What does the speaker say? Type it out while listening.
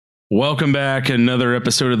Welcome back. Another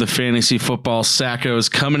episode of the Fantasy Football Sackos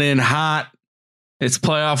coming in hot. It's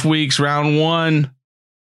playoff weeks, round one.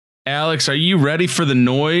 Alex, are you ready for the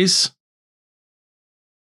noise?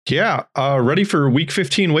 Yeah, ready for week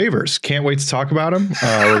 15 waivers. Can't wait to talk about them.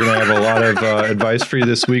 We're going to have a lot of advice for you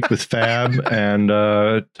this week with Fab and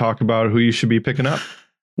talk about who you should be picking up.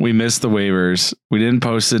 We missed the waivers. We didn't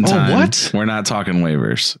post in time. What? We're not talking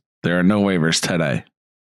waivers. There are no waivers today.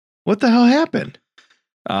 What the hell happened?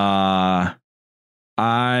 I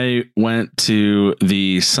went to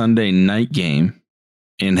the Sunday night game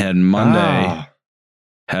and had Monday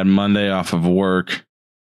off of work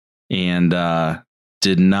and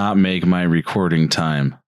did not make my recording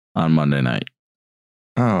time on Monday night.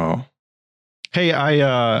 Oh, hey,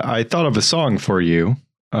 I thought of a song for you,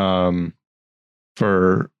 for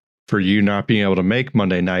you not being able to make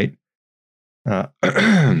Monday night. I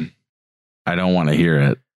don't want to hear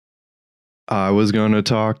it. I was going to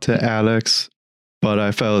talk to Alex, but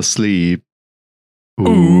I fell asleep.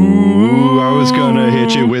 Ooh, I was going to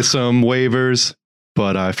hit you with some waivers,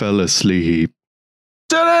 but I fell asleep.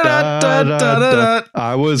 I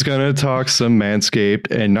was going to talk some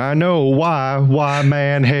Manscaped, and I know why,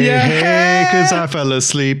 man, hey, because I fell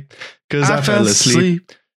asleep, because I fell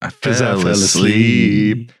asleep, because I fell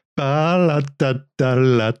asleep.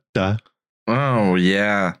 Oh,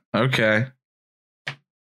 yeah. Okay.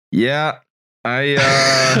 Yeah. I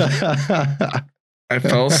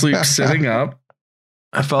fell asleep sitting up.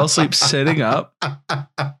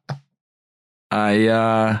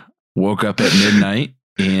 I woke up at midnight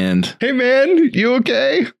and hey man, you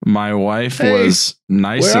okay? My wife was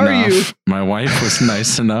nice enough. My wife was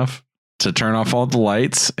nice enough to turn off all the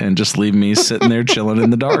lights and just leave me sitting there chilling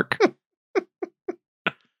in the dark.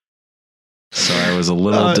 So I was a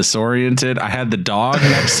little disoriented. I had the dog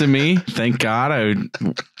next to me. Thank God I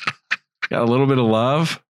got a little bit of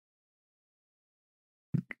love.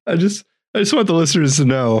 I just want the listeners to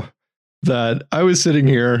know that I was sitting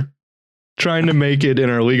here trying to make it in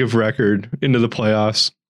our league of record into the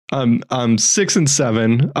playoffs. I'm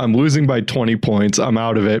 6-7. I'm losing by 20 points. I'm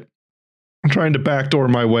out of it. I'm trying to backdoor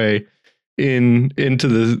my way into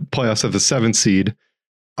the playoffs of the 7th seed.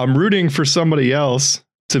 I'm rooting for somebody else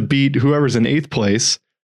to beat whoever's in 8th place.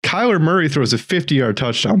 Kyler Murray throws a 50-yard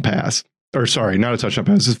touchdown pass. Or sorry, not a touchdown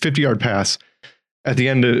pass. It's a 50-yard pass at the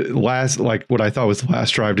end of what I thought was the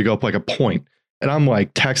last drive to go up like a point. And I'm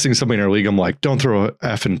like texting somebody in our league. I'm like, don't throw a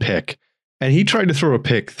effing pick. And he tried to throw a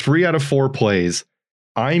pick 3 out of 4 plays.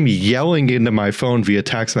 I'm yelling into my phone via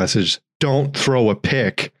text message, don't throw a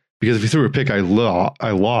pick, because if he threw a pick, I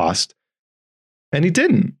lost. And he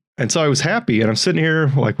didn't. And so I was happy. And I'm sitting here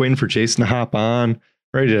like waiting for Jason to hop on,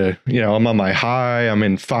 ready to, I'm on my high. I'm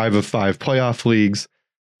in 5 of 5 playoff leagues.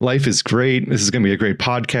 Life is great. This is going to be a great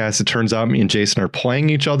podcast. It turns out me and Jason are playing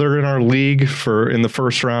each other in our league in the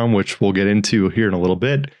first round, which we'll get into here in a little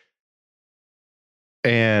bit.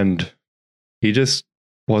 And he just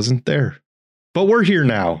wasn't there. But we're here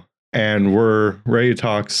now, and we're ready to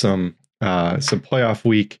talk some playoff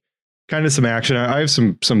week, kind of some action. I have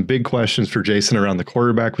some big questions for Jason around the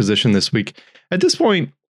quarterback position this week. At this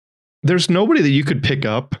point, there's nobody that you could pick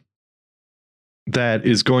up that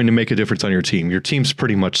is going to make a difference on your team. Your team's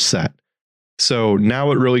pretty much set. So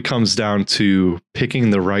now it really comes down to picking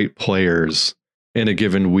the right players in a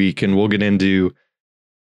given week. And we'll get into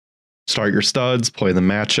start your studs, play the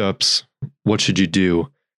matchups. What should you do?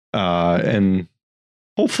 And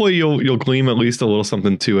hopefully you'll glean at least a little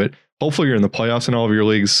something to it. Hopefully you're in the playoffs in all of your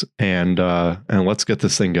leagues, and let's get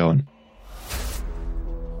this thing going.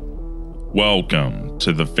 Welcome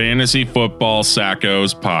to the Fantasy Football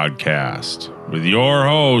Sackos podcast with your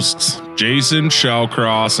hosts, Jason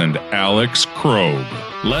Shellcross and Alex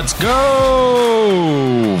Krogh. Let's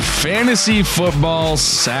go! Fantasy Football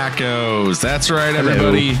Sackos. That's right,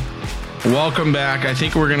 everybody. Hello. Welcome back. I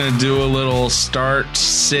think we're going to do a little start,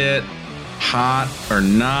 sit, hot or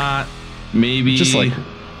not. Maybe just like,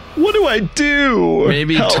 what do I do?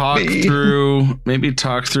 Maybe talk through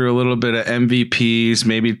a little bit of MVPs,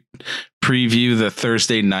 maybe preview the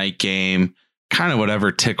Thursday night game, kind of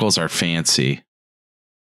whatever tickles our fancy.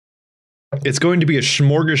 It's going to be a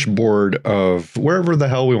smorgasbord of wherever the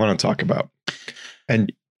hell we want to talk about.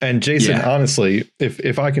 And Jason, honestly,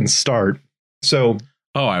 if I can start. So,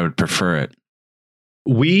 I would prefer it.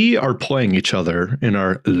 We are playing each other in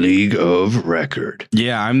our league of record.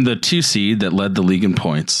 Yeah, I'm the 2 seed that led the league in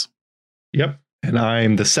points. Yep. And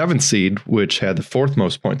I'm the 7th seed, which had the 4th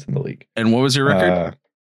most points in the league. And what was your record?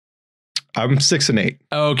 I'm 6-8.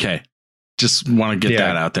 Okay. Just want to get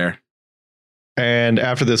that out there. And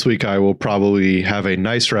after this week, I will probably have a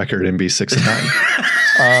nice record and be 6-9.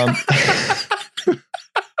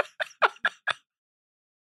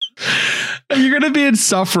 You're going to be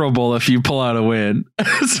insufferable if you pull out a win.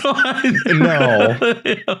 So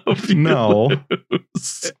No.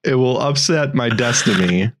 It will upset my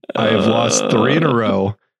destiny. I have lost 3 in a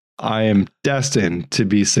row. I am destined to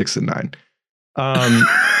be 6-9.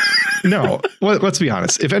 No, let's be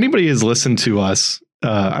honest. If anybody has listened to us,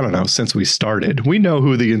 I don't know, since we started, we know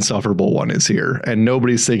who the insufferable one is here, and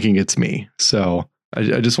nobody's thinking it's me. So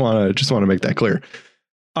I just want to make that clear.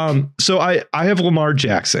 So I have Lamar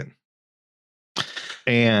Jackson,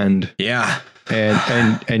 and you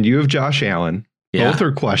have Josh Allen. Yeah. Both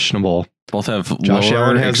are questionable. Both have Josh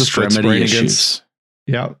Allen has a foot sprain issues.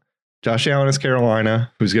 Yeah, Josh Allen is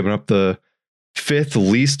Carolina, who's given up the 5th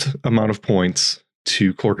least amount of points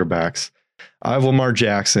to quarterbacks. I have Lamar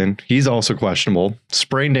Jackson. He's also questionable.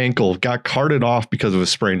 Sprained ankle, got carted off because of a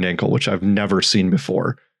sprained ankle, which I've never seen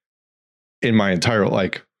before in my entire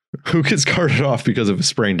life. Who gets carted off because of a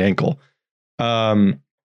sprained ankle? And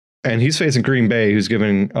he's facing Green Bay, who's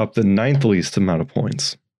giving up the 9th least amount of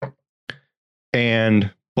points.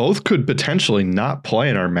 And both could potentially not play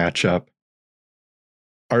in our matchup.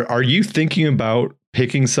 Are you thinking about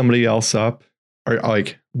picking somebody else up? Or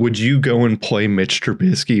like, would you go and play Mitch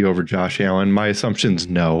Trubisky over Josh Allen? My assumption's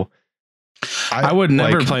no. I would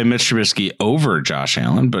never play Mitch Trubisky over Josh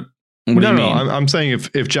Allen, but what do you mean? I'm saying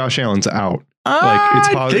if Josh Allen's out, it's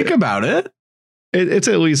possible. Think about it. It's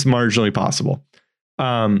at least marginally possible.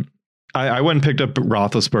 I went and picked up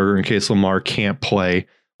Roethlisberger in case Lamar can't play.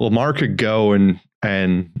 Lamar could go and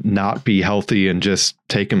not be healthy and just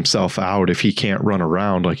take himself out if he can't run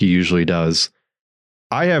around like he usually does.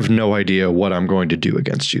 I have no idea what I'm going to do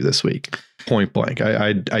against you this week. Point blank.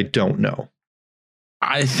 I don't know.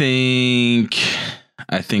 I think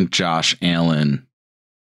Josh Allen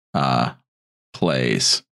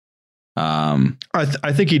plays.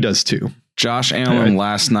 I think he does too. Josh Allen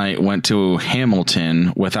last night went to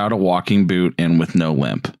Hamilton without a walking boot and with no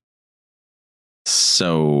limp.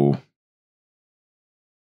 So,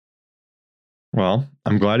 well,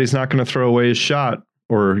 I'm glad he's not going to throw away his shot,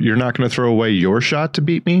 or you're not going to throw away your shot to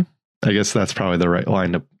beat me. I guess that's probably the right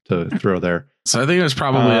line to throw there. So I think it was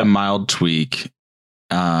probably a mild tweak.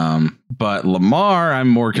 But Lamar, I'm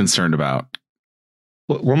more concerned about.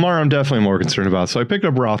 Lamar, I'm definitely more concerned about. So I picked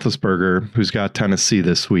up Roethlisberger, who's got Tennessee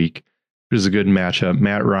this week, which is a good matchup.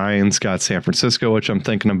 Matt Ryan's got San Francisco, which I'm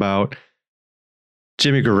thinking about.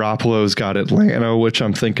 Jimmy Garoppolo's got Atlanta, which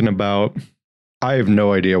I'm thinking about. I have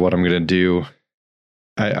no idea what I'm going to do.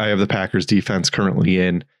 I have the Packers defense currently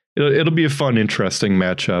in. It'll be a fun, interesting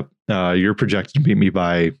matchup. You're projected to beat me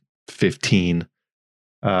by 15.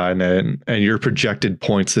 And your projected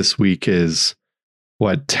points this week is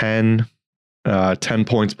what, 10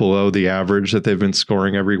 points below the average that they've been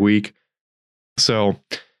scoring every week. So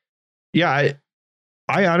yeah,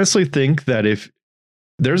 I honestly think that if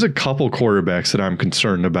there's a couple quarterbacks that I'm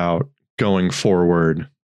concerned about going forward,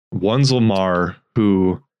 one's Lamar,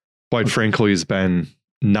 who quite frankly has been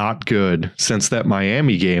not good since that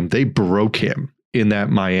Miami game. They broke him in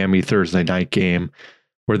that Miami Thursday night game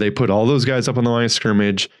where they put all those guys up on the line of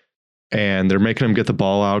scrimmage and they're making him get the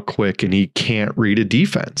ball out quick and he can't read a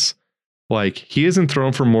defense. Like, he hasn't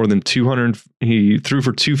thrown for more than 200. He threw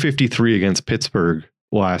for 253 against Pittsburgh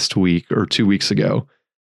last week or 2 weeks ago,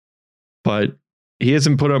 but he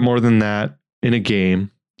hasn't put up more than that in a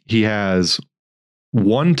game. He has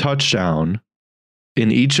one touchdown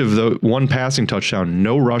in each of the one passing touchdown,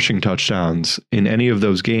 no rushing touchdowns in any of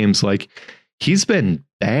those games. Like, he's been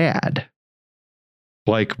bad,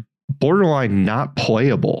 like borderline not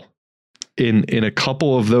playable in a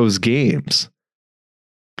couple of those games.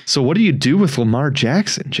 So what do you do with Lamar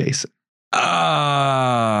Jackson, Jason?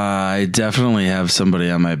 I definitely have somebody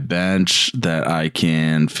on my bench that I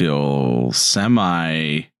can feel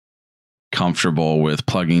semi comfortable with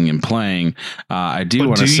plugging and playing. I do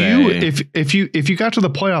want to say, if you got to the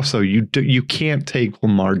playoffs though, you can't take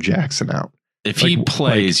Lamar Jackson out. If he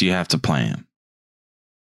plays, you have to play him.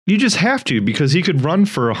 You just have to, because he could run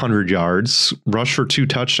for 100 yards, rush for 2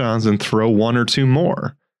 touchdowns, and throw 1 or 2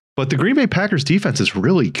 more. But the Green Bay Packers defense is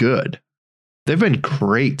really good. They've been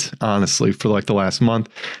great, honestly, for like the last month.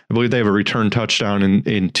 I believe they have a return touchdown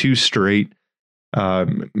in 2 straight.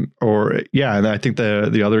 And I think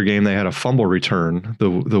the other game they had a fumble return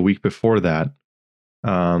the week before that.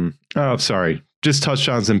 Just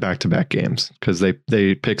touchdowns in back-to-back games, because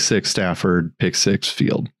they pick 6 Stafford, pick 6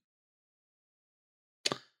 Field.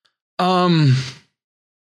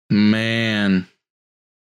 Man.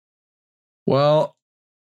 Well,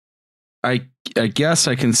 I guess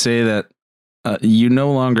I can say that you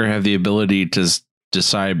no longer have the ability to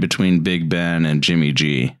decide between Big Ben and Jimmy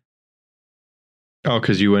G. Oh,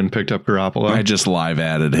 because you went and picked up Garoppolo? I just live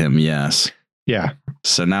added him, yes. Yeah.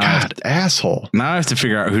 So now asshole. Now I have to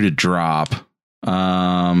figure out who to drop.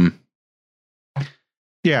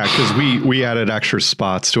 Yeah, because we added extra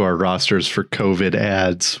spots to our rosters for COVID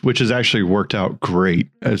ads, which has actually worked out great,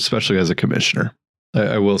 especially as a commissioner.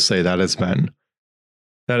 I will say that has been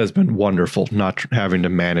wonderful, not having to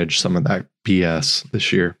manage some of that BS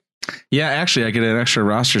this year. Yeah, actually, I get an extra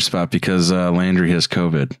roster spot because Landry has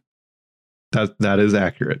COVID. That is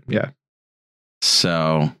accurate. Yeah.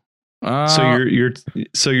 So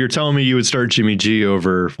you're telling me you would start Jimmy G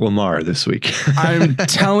over Lamar this week? I'm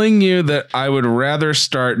telling you that I would rather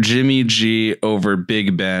start Jimmy G over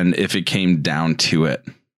Big Ben if it came down to it.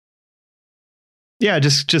 Yeah,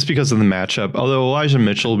 just because of the matchup. Although Elijah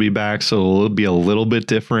Mitchell will be back, so it'll be a little bit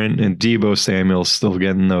different. And Deebo Samuel's still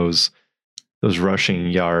getting those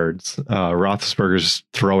rushing yards. Roethlisberger's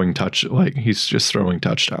he's just throwing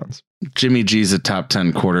touchdowns. Jimmy G's a top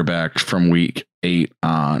 10 quarterback from week 8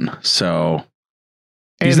 on. So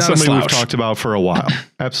he's not somebody we've talked about for a while.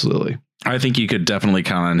 Absolutely. I think you could definitely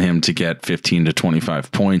count on him to get 15 to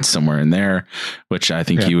 25 points somewhere in there, which I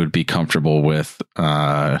think he would be comfortable with,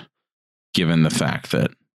 given the fact that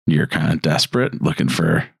you're kind of desperate, looking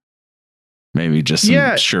for maybe just some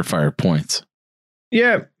surefire points.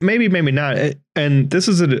 Yeah, maybe not. And this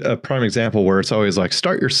is a prime example where it's always like,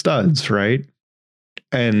 start your studs, right?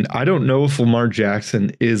 And I don't know if Lamar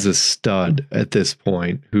Jackson is a stud at this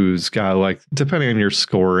point, who's got, like, depending on your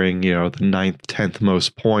scoring, the 9th, 10th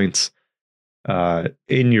most points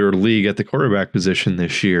in your league at the quarterback position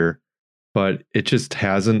this year. But it just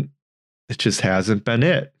hasn't been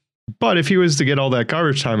it. But if he was to get all that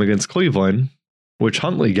garbage time against Cleveland, which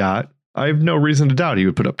Huntley got, I have no reason to doubt he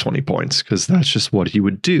would put up 20 points because that's just what he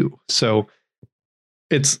would do. So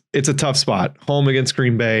it's a tough spot. Home against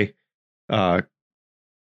Green Bay.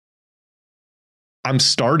 I'm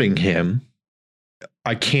starting him.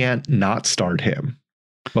 I can't not start him,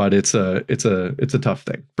 but it's a tough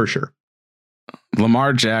thing for sure.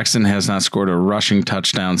 Lamar Jackson has not scored a rushing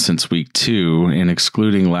touchdown since week 2, and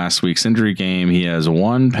excluding last week's injury game, he has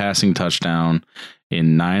 1 passing touchdown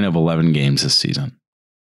in 9 of 11 games this season.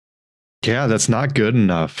 Yeah, that's not good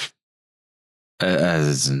enough.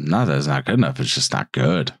 It's not that it's not good enough. It's just not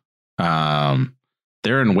good.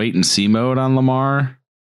 They're in wait and see mode on Lamar.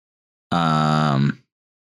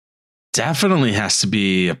 Definitely has to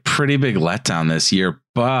be a pretty big letdown this year,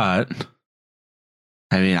 but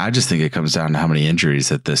I mean, I just think it comes down to how many injuries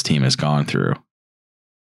that this team has gone through.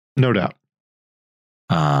 No doubt.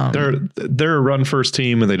 They're a run first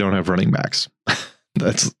team and they don't have running backs.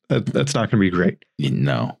 That's not going to be great.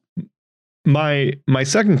 No. My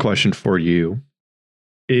second question for you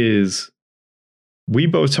is, we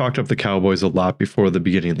both talked up the Cowboys a lot before the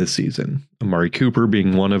beginning of the season. Amari Cooper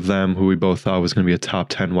being one of them, who we both thought was going to be a top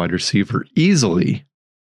 10 wide receiver easily.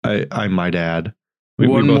 I might add. We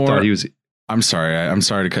both thought he was. I'm sorry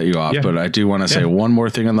to cut you off, but I do want to say one more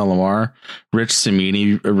thing on the Lamar. Rich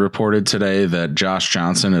Cimini reported today that Josh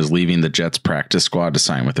Johnson is leaving the Jets practice squad to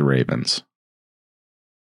sign with the Ravens.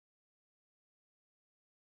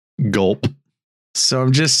 Gulp. So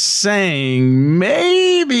I'm just saying,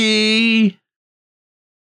 maybe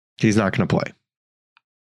he's not going to play.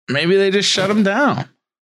 Maybe they just shut him down.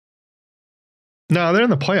 No, they're in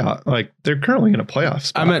the playoff. Like, they're currently in a playoff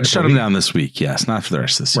spot. I meant shut him down this week. Yes, not for the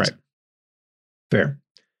rest of the season. Right. Fair.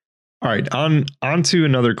 All right. On to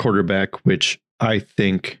another quarterback, which I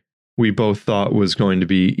think we both thought was going to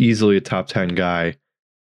be easily a top 10 guy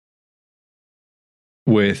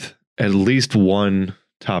with at least one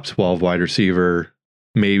top 12 wide receiver.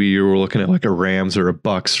 Maybe you were looking at like a Rams or a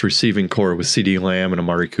Bucks receiving core with CeeDee Lamb and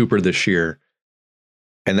Amari Cooper this year.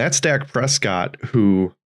 And that's Dak Prescott,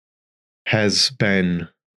 who has been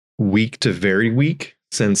weak to very weak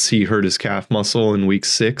since he hurt his calf muscle in week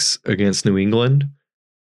 6 against New England,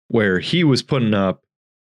 where he was putting up,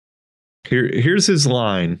 here's his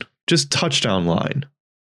line, just touchdown line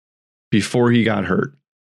before he got hurt.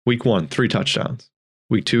 Week 1, 3 touchdowns.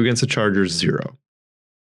 Week 2 against the Chargers, 0.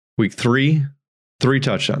 Week 3, 3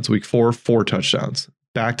 touchdowns. Week 4, 4 touchdowns.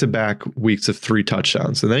 Back-to-back weeks of 3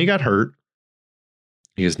 touchdowns. And then he got hurt.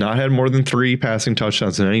 He has not had more than 3 passing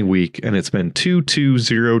touchdowns in any week, and it's been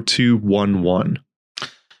 2-2-0-2-1-1.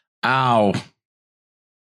 Ow.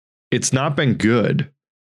 It's not been good.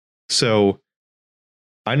 So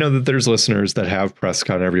I know that there's listeners that have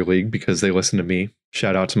Prescott in every league because they listen to me.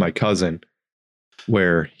 Shout out to my cousin,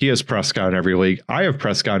 where he has Prescott in every league. I have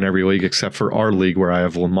Prescott in every league except for our league where I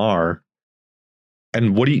have Lamar.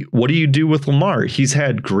 And what do you do with Lamar? He's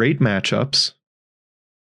had great matchups.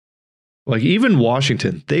 Like, even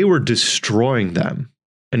Washington, they were destroying them.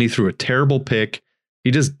 And he threw a terrible pick.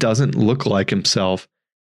 He just doesn't look like himself.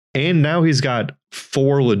 And now he's got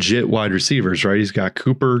 4 legit wide receivers, right? He's got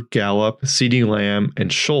Cooper, Gallup, CeeDee Lamb,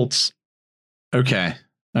 and Schultz. Okay.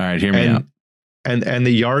 All right. Hear me out. And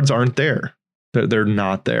the yards aren't there. They're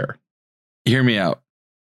not there. Hear me out.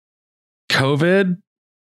 COVID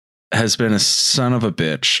has been a son of a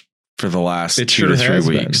bitch for the last 2 to 3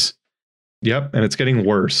 weeks. Yep. And it's getting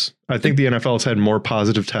worse. I think the NFL has had more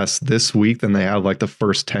positive tests this week than they had like the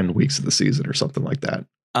first 10 weeks of the season or something like that.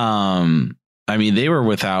 I mean, they were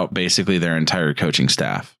without basically their entire coaching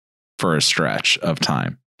staff for a stretch of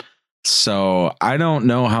time. So I don't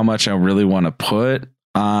know how much I really want to put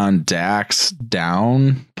on Dak's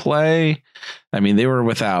down play. I mean, they were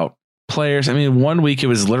without players. I mean, 1 week it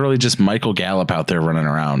was literally just Michael Gallup out there running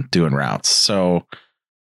around doing routes. So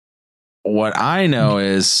what I know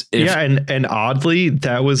is and oddly,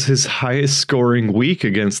 that was his highest scoring week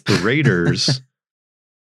against the Raiders.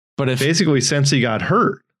 But if basically since he got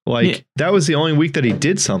hurt, that was the only week that he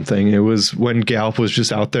did something. It was when Gallup was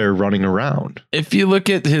just out there running around. If you look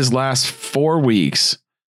at his last 4 weeks,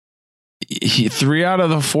 3 out of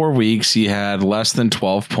the 4 weeks he had less than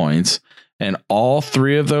 12 points. And all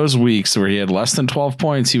 3 of those weeks where he had less than 12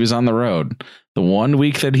 points, he was on the road. The 1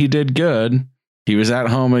 week that he did good, he was at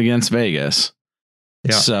home against Vegas.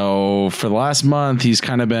 Yeah. So for the last month, he's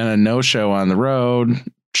kind of been a no-show on the road,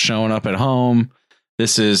 showing up at home.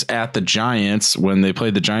 This is at the Giants. When they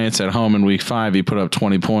played the Giants at home in week 5, he put up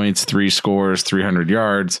 20 points, 3 scores, 300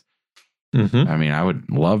 yards. Mm-hmm. I mean, I would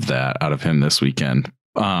love that out of him this weekend.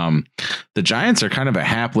 The Giants are kind of a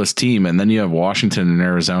hapless team, and then you have Washington and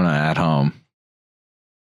Arizona at home.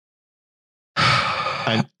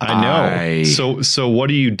 I know. So what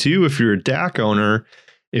do you do if you're a Dak owner?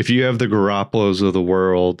 If you have the Garoppolos of the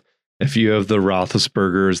world, if you have the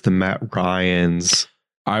Roethlisbergers, the Matt Ryans,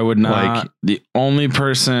 I would not. The only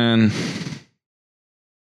person,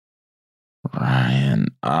 Ryan.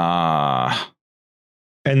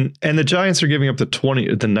 And the Giants are giving up the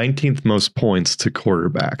 19th most points to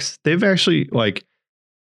quarterbacks. They've actually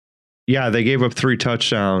they gave up 3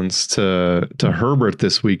 touchdowns to Herbert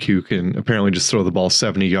this week, who can apparently just throw the ball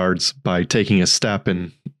 70 yards by taking a step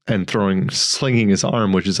and slinging his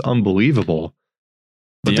arm, which is unbelievable.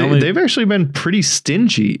 But they've actually been pretty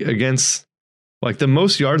stingy against, the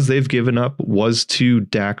most yards they've given up was to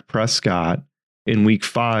Dak Prescott in week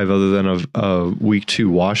 5, other than a week 2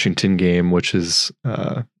 Washington game, which is,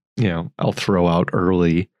 I'll throw out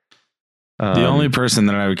early. The only person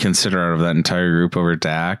that I would consider out of that entire group over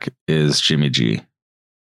Dak is Jimmy G.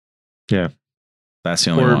 Yeah. That's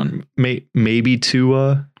the only one. Maybe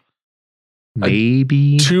Tua.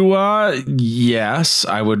 Maybe Tua. Yes.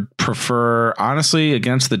 I would prefer, honestly,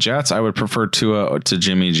 against the Jets, I would prefer Tua to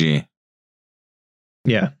Jimmy G.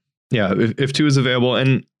 Yeah. Yeah. If Tua is available,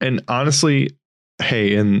 and honestly,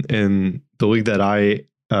 hey, in the league that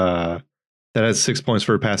that has 6 points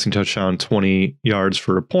for a passing touchdown, 20 yards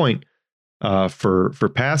for a point,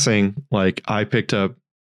 for passing, I picked up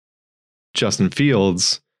Justin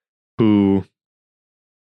Fields, who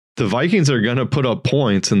the Vikings are going to put up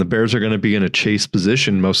points and the Bears are going to be in a chase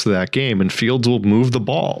position most of that game, and Fields will move the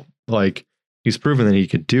ball. He's proven that he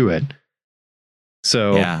could do it.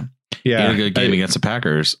 So yeah, he had a good game against the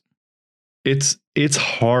Packers. It's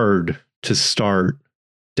hard to start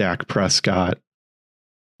Dak Prescott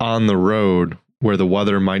on the road where the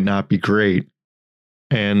weather might not be great,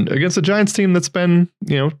 and against a Giants team that's been,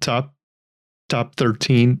 top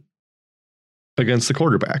 13 against the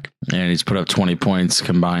quarterback. And he's put up 20 points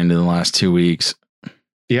combined in the last 2 weeks.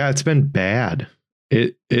 Yeah, it's been bad.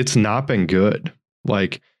 It's not been good.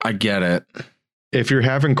 I get it. If you're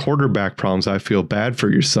having quarterback problems, I feel bad for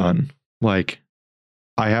your son. I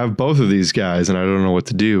have both of these guys and I don't know what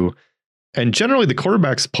to do. And generally the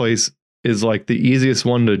quarterback's place is the easiest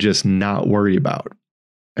one to just not worry about.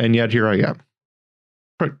 And yet here I am.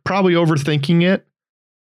 Probably overthinking it,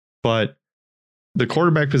 but the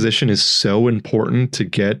quarterback position is so important to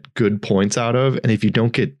get good points out of. And if you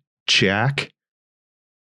don't get jack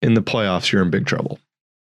in the playoffs, you're in big trouble.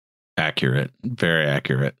 Accurate. Very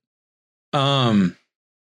accurate. Oh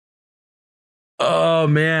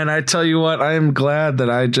man, I tell you what, I am glad that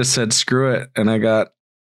I just said screw it and I got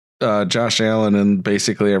Josh Allen in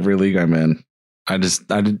basically every league I'm in. I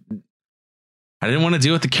didn't want to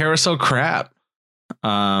deal with the carousel crap.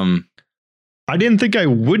 I didn't think I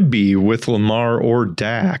would be with Lamar or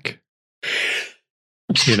Dak.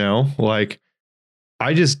 I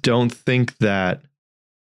just don't think that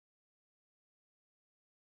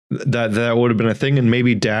would have been a thing. And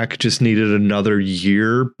maybe Dak just needed another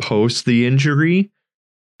year post the injury.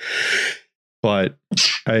 But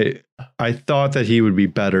I thought that he would be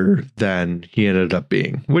better than he ended up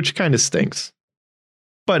being, which kind of stinks.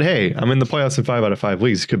 But hey, I'm in the playoffs in 5 out of 5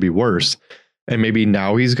 leagues. It could be worse. And maybe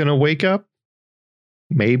now he's going to wake up.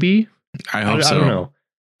 Maybe. I hope so. I don't know.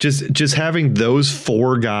 Just having those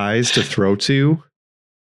 4 guys to throw to,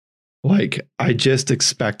 like, I just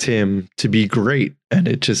expect him to be great. And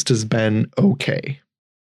it just has been okay.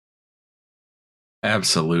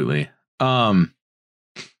 Absolutely. Yeah.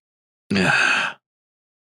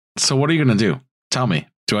 So what are you going to do? Tell me.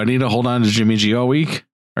 Do I need to hold on to Jimmy G all week,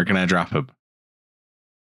 or can I drop him?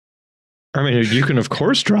 I mean, you can of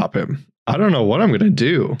course drop him. I don't know what I'm going to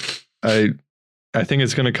do. I think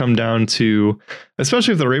it's going to come down to,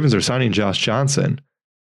 especially if the Ravens are signing Josh Johnson,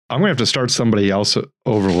 I'm going to have to start somebody else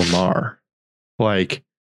over Lamar. Like,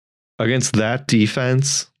 against that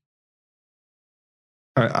defense,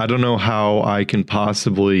 I don't know how I can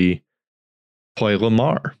possibly play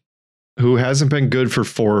Lamar, who hasn't been good for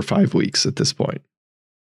 4 or 5 weeks at this point.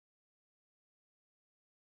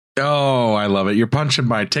 Oh, I love it. You're punching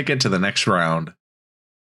my ticket to the next round.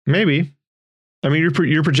 Maybe. I mean,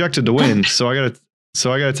 you're projected to win, so I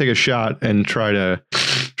gotta take a shot and try to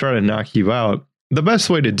knock you out. The best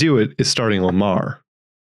way to do it is starting Lamar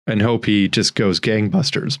and hope he just goes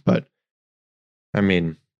gangbusters. But I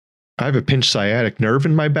mean, I have a pinched sciatic nerve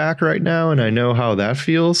in my back right now, and I know how that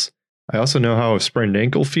feels. I also know how a sprained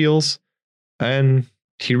ankle feels, and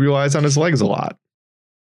he relies on his legs a lot.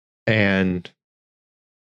 And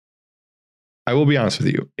I will be honest with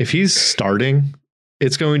you, if he's starting,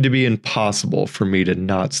 it's going to be impossible for me to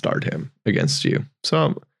not start him against you.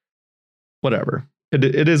 So whatever.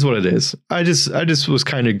 It is what it is. I just was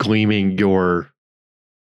kind of gleaming your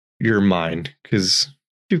mind, because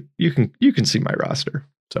you can see my roster.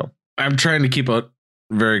 So I'm trying to keep it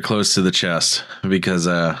very close to the chest, because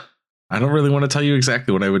I don't really want to tell you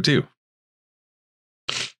exactly what I would do.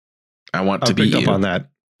 I want to be you. Up on that.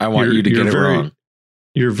 I want you to get it wrong.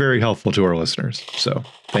 You're very helpful to our listeners. So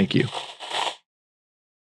thank you.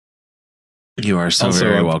 You are so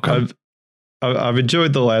very welcome. I've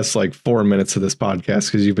enjoyed the last 4 minutes of this podcast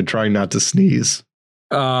because you've been trying not to sneeze.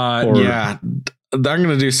 Yeah. I'm going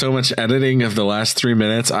to do so much editing of the last 3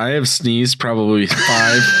 minutes. I have sneezed probably 5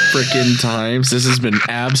 freaking times. This has been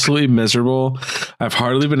absolutely miserable. I've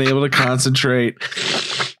hardly been able to concentrate.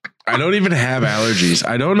 I don't even have allergies.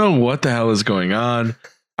 I don't know what the hell is going on.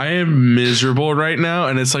 I am miserable right now.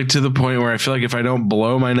 And it's to the point where I feel like if I don't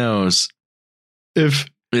blow my nose,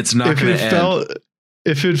 it's not going to end.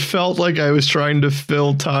 If it felt like I was trying to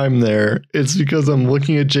fill time there, it's because I'm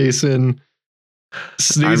looking at Jason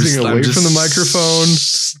sneezing away from the microphone,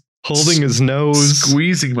 holding his nose,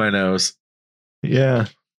 squeezing my nose. Yeah.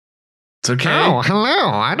 It's okay. Oh, hello.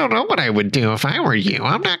 I don't know what I would do if I were you.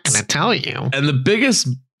 I'm not going to tell you. And the biggest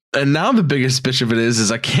bitch of it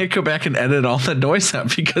is I can't go back and edit all the noise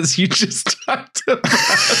out because you just talked about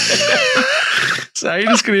it. So you're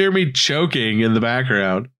just going to hear me choking in the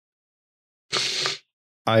background.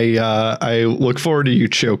 I look forward to you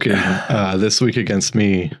choking this week against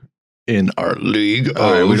me in our league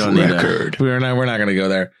of we don't record. We're not going to go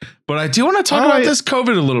there. But I do want to talk about this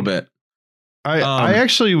COVID a little bit. I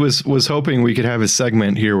actually was hoping we could have a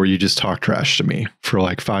segment here where you just talk trash to me for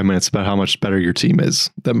 5 minutes about how much better your team is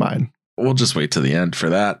than mine. We'll just wait to the end for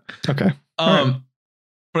that. Okay. Right.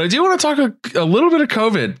 But I do want to talk a little bit of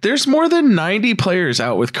COVID. There's more than 90 players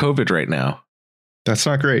out with COVID right now. That's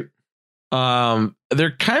not great.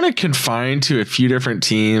 They're kind of confined to a few different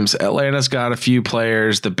teams. Atlanta's got a few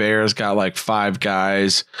players. The Bears got 5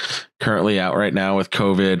 guys currently out right now with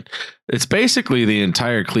COVID. It's basically the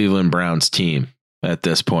entire Cleveland Browns team at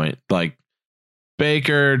this point.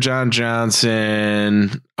 Baker, John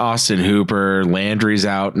Johnson, Austin Hooper, Landry's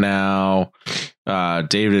out now.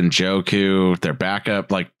 David Njoku, their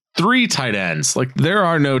backup, 3 tight ends. There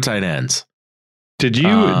are no tight ends. Did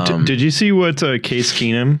you see what Case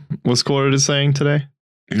Keenum was quoted as saying today?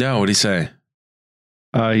 No, what did he say?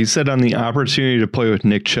 He said on the opportunity to play with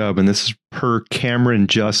Nick Chubb, and this is per Cameron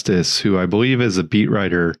Justice, who I believe is a beat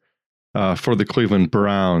writer for the Cleveland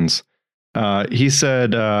Browns. He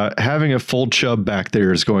said having a full Chubb back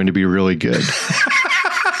there is going to be really good.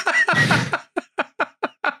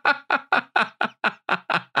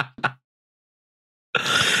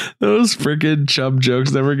 Those freaking Chubb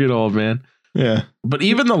jokes never get old, man. Yeah. But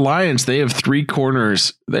even the Lions, they have 3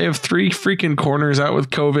 corners. They have 3 freaking corners out with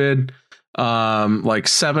COVID.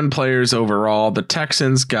 7 players overall. The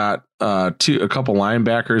Texans got a couple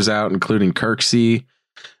linebackers out, including Kirksey.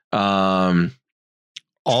 All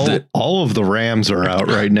of the Rams are out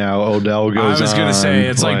right now. Odell goes. I was going to say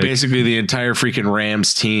it's basically the entire freaking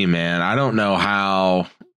Rams team, man. I don't know how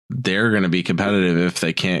they're going to be competitive if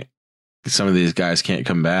they can't. Some of these guys can't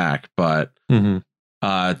come back, but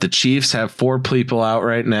The Chiefs have 4 people out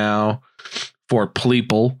right now. 4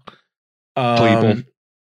 people. People.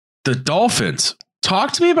 The Dolphins.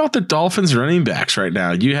 Talk to me about the Dolphins running backs right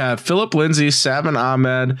now. You have Phillip Lindsay, Salvon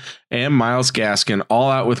Ahmed, and Myles Gaskin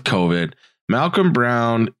all out with COVID. Malcolm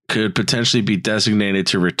Brown could potentially be designated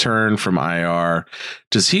to return from IR.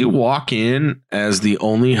 Does he walk in as the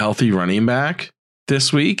only healthy running back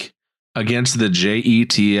this week against the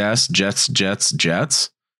Jets?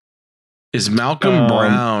 Is Malcolm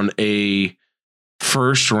Brown a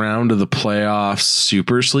first round of the playoffs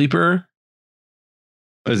super sleeper?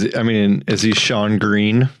 Is he Sean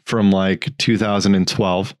Green from like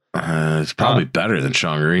 2012? It's probably better than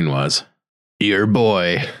Sean Green was. Your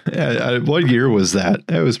boy. What year was that?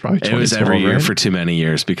 It was probably 2012. It was every year right? for too many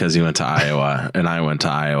years because he went to Iowa and I went to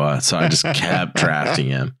Iowa. So I just kept drafting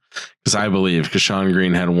him because Sean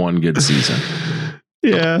Green had one good season.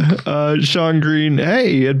 Yeah. Sean Green.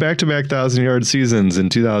 Hey, he had back-to-back 1,000-yard seasons in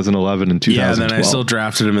 2011 and 2012. Yeah, and then I still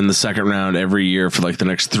drafted him in the second round every year for like the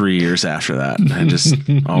next 3 years after that. I just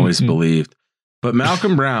always believed. But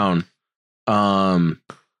Malcolm Brown, do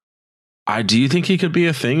you think he could be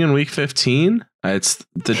a thing in week 15? It's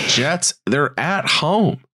the Jets. They're at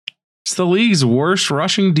home. It's the league's worst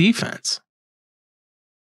rushing defense.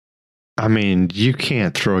 I mean, you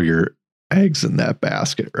can't throw your eggs in that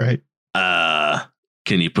basket, right?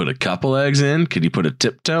 Can you put a couple eggs in? Can you put a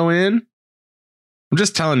tiptoe in? I'm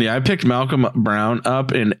just telling you, I picked Malcolm Brown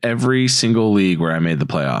up in every single league where I made the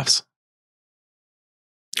playoffs.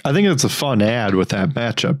 I think it's a fun ad with that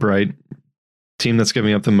matchup, right? Team that's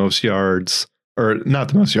giving up the most yards, or not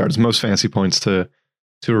the most yards, most fantasy points to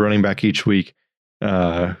a running back each week,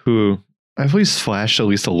 who at least flashed at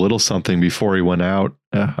least a little something before he went out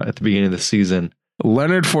at the beginning of the season.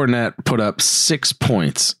 Leonard Fournette put up 6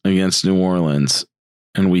 points against New Orleans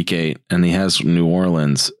in week 8, and he has New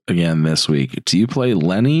Orleans again this week. Do you play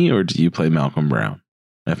Lenny or do you play Malcolm Brown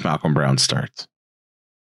if Malcolm Brown starts?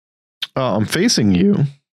 I'm facing you,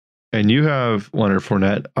 and you have Leonard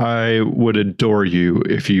Fournette. I would adore you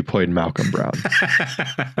if you played Malcolm Brown.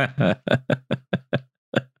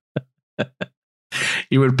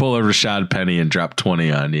 He would pull a Rashad Penny and drop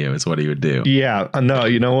 20 on you is what he would do. Yeah, no,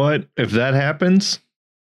 you know what? If that happens,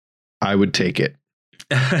 I would take it.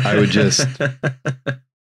 I would just,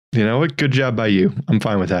 you know what? Good job by you. I'm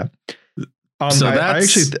fine with that. So I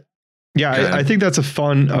think that's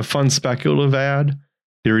a fun speculative ad.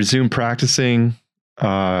 He resumed practicing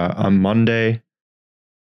on Monday.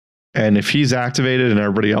 And if he's activated and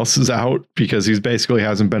everybody else is out because he's basically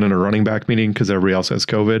hasn't been in a running back meeting because everybody else has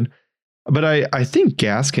COVID. But I think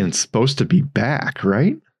Gaskin's supposed to be back,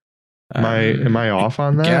 right? Am I off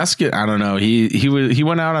on that? Gaskin, I don't know. He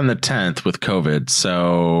went out on the 10th with COVID,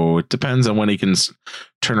 so it depends on when he can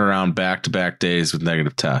turn around back-to-back days with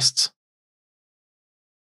negative tests.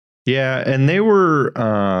 Yeah, and they were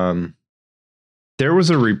there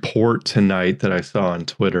was a report tonight that I saw on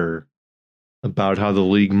Twitter about how the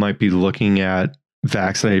league might be looking at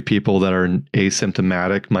vaccinated people that are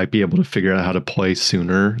asymptomatic might be able to figure out how to play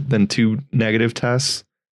sooner than 2 negative tests.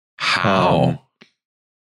 How?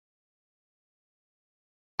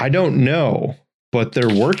 I don't know, but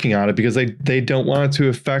they're working on it because they don't want it to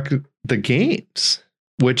affect the games,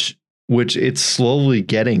 which it's slowly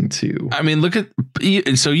getting to. I mean,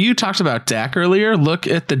 so you talked about Dak earlier. Look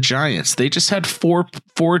at the Giants. They just had four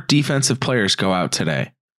defensive players go out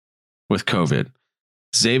today with COVID.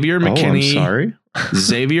 Xavier McKinney. I'm sorry.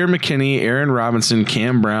 Xavier McKinney, Aaron Robinson,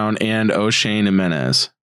 Cam Brown, and O'Shane Jimenez.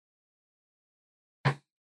 All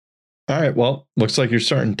right. Well, looks like you're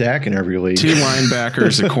starting Dak in every league. 2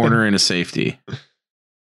 linebackers, a corner, and a safety.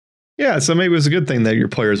 Yeah, so maybe it was a good thing that your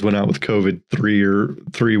players went out with COVID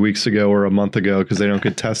 3 weeks ago or a month ago because they don't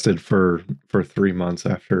get tested for 3 months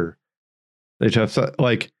after they test.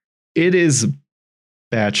 Like, it is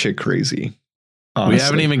batshit crazy. Honestly. We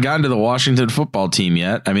haven't even gotten to the Washington football team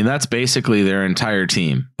yet. I mean, that's basically their entire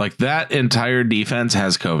team. Like, that entire defense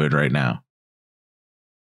has COVID right now.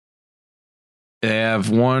 They have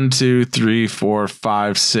 1, 2, 3, 4,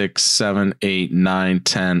 5, 6, 7, 8, 9,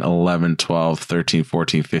 10, 11, 12, 13,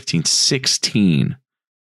 14, 15, 16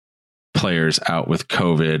 players out with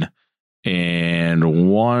COVID.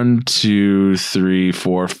 And 1, 2, 3,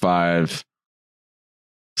 4, 5,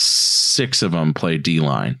 6 of them play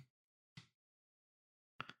D-line.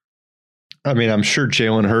 I mean, I'm sure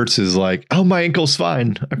Jalen Hurts is like, oh, my ankle's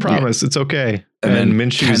fine. I promise it's okay. And then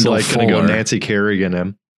Minshew's like going to go Nancy Kerrigan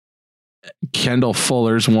him. Kendall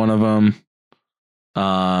Fuller's one of them.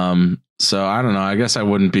 So I don't know. I guess I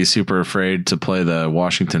wouldn't be super afraid to play the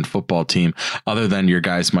Washington football team other than your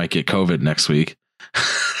guys might get COVID next week.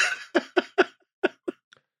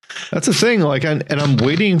 That's the thing. Like, and I'm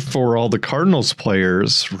waiting for all the Cardinals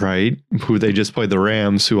players, right? Who they just played the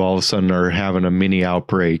Rams, who all of a sudden are having a mini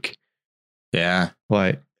outbreak. Yeah.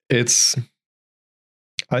 Like it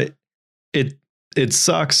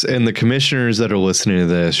sucks. And the commissioners that are listening to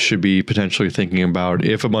this should be potentially thinking about,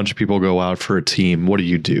 if a bunch of people go out for a team, what do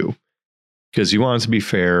you do? Because you want it to be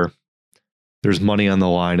fair. There's money on the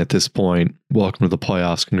line at this point. Welcome to the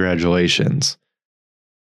playoffs. Congratulations.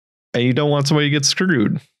 And you don't want somebody to get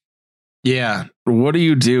screwed. Yeah. What do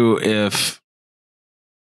you do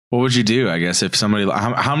what would you do? I guess if somebody,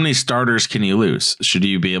 how many starters can you lose? Should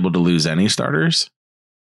you be able to lose any starters?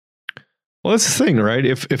 Well, that's the thing, right?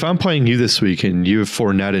 If I'm playing you this week and you have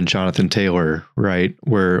Fournette and Jonathan Taylor, right?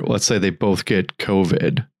 Where let's say they both get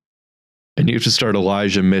COVID and you have to start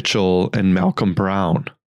Elijah Mitchell and Malcolm Brown.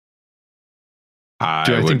 I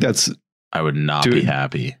would not be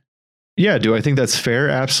happy. Yeah. Do I think that's fair?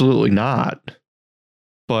 Absolutely not.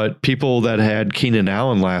 But people that had Keenan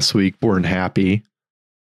Allen last week weren't happy.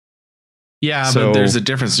 Yeah, but there's a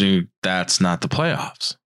difference. That's not the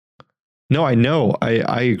playoffs. No, I know.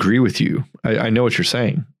 I agree with you. I know what you're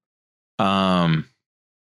saying. Darrell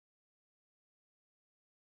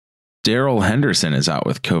Henderson is out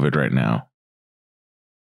with COVID right now.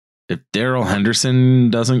 If Darrell Henderson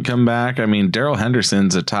doesn't come back, I mean, Darrell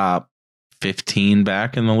Henderson's a top 15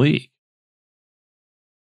 back in the league.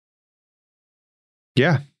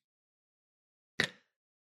 Yeah.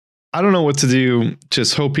 I don't know what to do.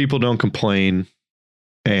 Just hope people don't complain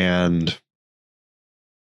and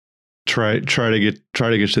try to get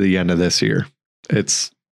to the end of this year.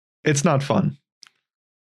 It's not fun.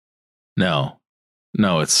 No,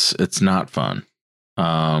 it's not fun.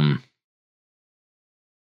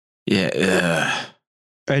 Yeah.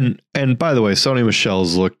 And by the way, Sony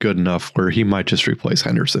Michel's looked good enough where he might just replace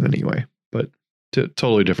Henderson anyway, but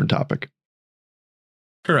totally different topic.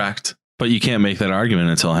 Correct. But you can't make that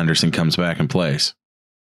argument until Henderson comes back and plays.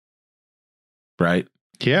 Right?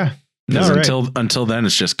 Yeah. No, until then,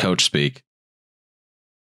 it's just coach speak.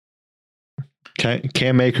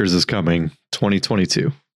 Cam Akers is coming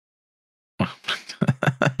 2022.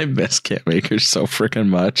 I miss Cam Akers so freaking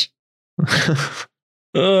much.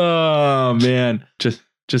 Oh man.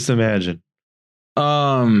 Just imagine.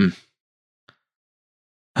 Do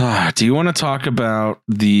you want to talk about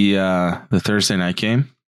the Thursday night game?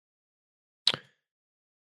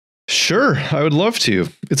 Sure, I would love to.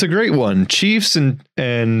 It's a great one. Chiefs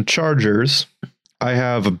and Chargers. I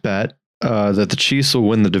have a bet that the Chiefs will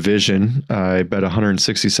win the division. I bet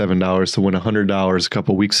 $167 to win $100 a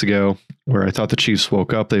couple weeks ago, where I thought the Chiefs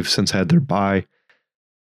woke up. They've since had their bye.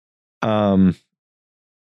 The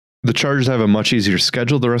Chargers have a much easier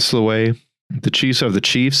schedule the rest of the way. The Chiefs have the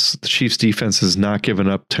Chiefs. The Chiefs defense has not given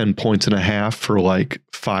up 10 points and a half for like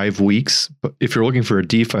 5 weeks. But if you're looking for a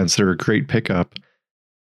defense, they're a great pickup.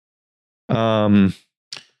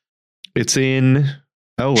 It's in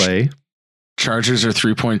LA. Chargers are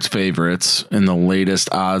 3 points favorites in the latest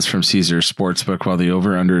odds from Caesars Sportsbook, while the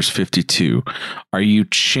over-under is 52. Are you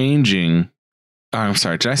changing? I'm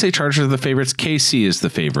sorry. Did I say Chargers are the favorites? KC is the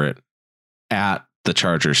favorite at the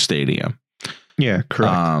Chargers Stadium. Yeah,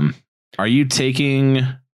 correct. Are you taking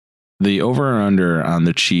the over or under on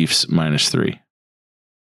the Chiefs -3?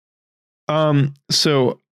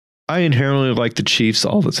 So I inherently like the Chiefs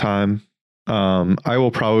all the time. I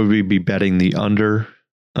will probably be betting the under,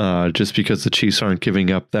 just because the Chiefs aren't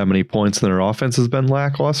giving up that many points and their offense has been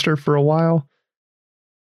lackluster for a while.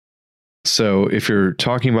 So if you're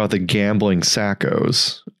talking about the gambling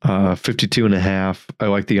sackos, 52.5, I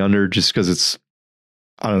like the under just because it's,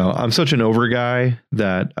 I don't know. I'm such an over guy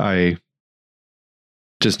that I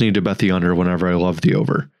just need to bet the under whenever I love the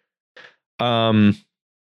over.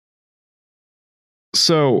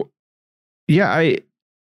 So yeah,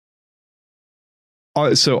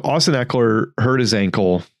 so Austin Eckler hurt his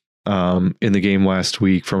ankle in the game last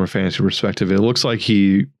week. From a fantasy perspective, it looks like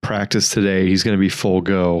he practiced today. He's going to be full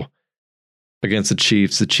go against the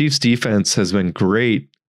Chiefs. The Chiefs defense has been great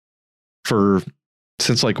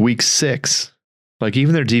since like week 6. Like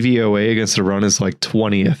even their DVOA against the run is like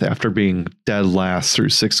 20th after being dead last through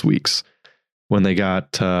 6 weeks, when they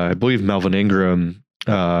got, I believe Melvin Ingram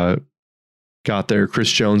got there.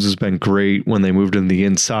 Chris Jones has been great when they moved in the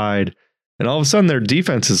inside, and all of a sudden their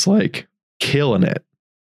defense is like killing it.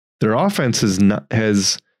 Their offense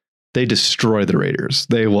they destroy the Raiders.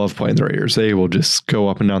 They love playing the Raiders. They will just go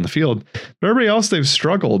up and down the field. But everybody else they've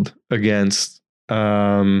struggled against.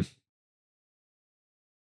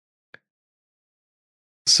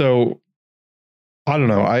 So I don't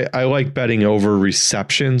know. I like betting over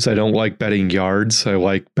receptions. I don't like betting yards. I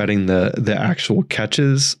like betting the actual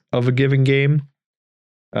catches of a given game.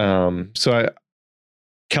 Kelsey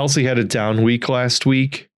had a down week last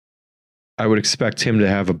week. I would expect him to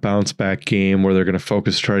have a bounce back game where they're going to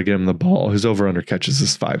focus, try to get him the ball. His over under catches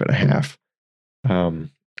is 5.5.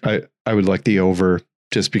 I would like the over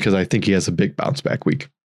just because I think he has a big bounce back week.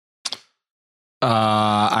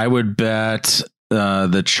 I would bet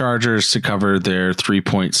the Chargers to cover their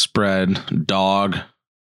 3-point spread dog.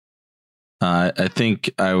 I think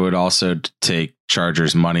I would also take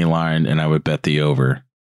Chargers money line, and I would bet the over.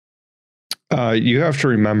 You have to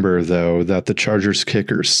remember, though, that the Chargers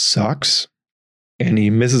kicker sucks and he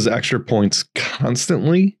misses extra points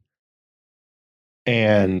constantly.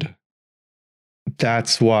 And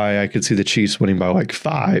that's why I could see the Chiefs winning by like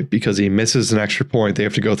 5, because he misses an extra point. They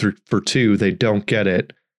have to go through for 2. They don't get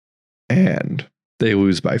it, and they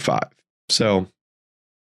lose by 5. So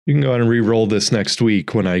you can go ahead and re-roll this next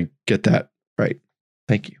week when I get that right.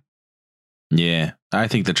 Thank you. Yeah, I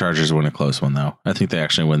think the Chargers win a close one, though. I think they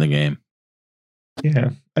actually win the game.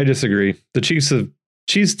 Yeah, I disagree. The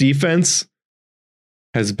Chiefs defense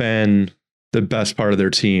has been the best part of their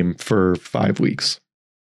team for 5 weeks,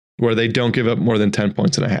 where they don't give up more than 10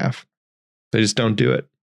 points and a half. They just don't do it.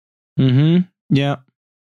 Mm-hmm. Yeah.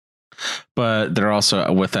 But they're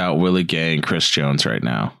also without Willie Gay and Chris Jones right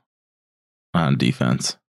now on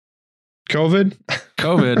defense. COVID.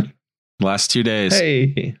 Last 2 days.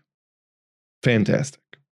 Hey. Fantastic.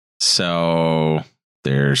 So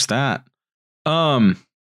there's that. All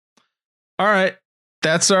right.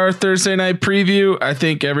 That's our Thursday night preview. I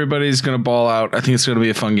think everybody's going to ball out. I think it's going to be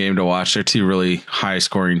a fun game to watch. They're 2 really high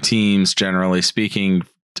scoring teams, generally speaking,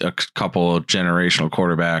 a couple of generational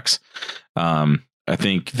quarterbacks. I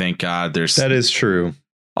think, thank God that is true.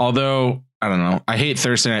 Although, I don't know, I hate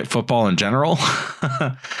Thursday night football in general.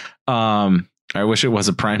 I wish it was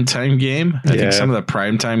a primetime game. I think some of the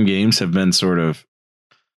primetime games have been sort of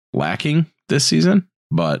lacking this season,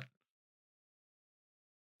 but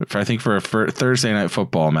I think for a Thursday night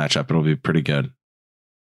football matchup, it'll be pretty good.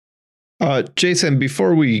 Jason,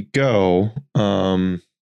 before we go, do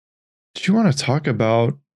you want to talk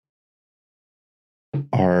about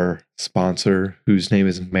our sponsor, whose name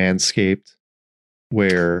is Manscaped,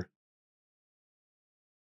 where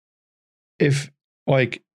if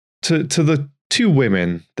like to the 2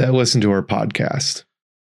 women that listen to our podcast,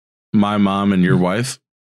 my mom and your wife?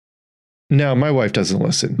 No, my wife doesn't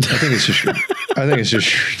listen. I think it's just I think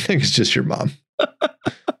it's just your mom.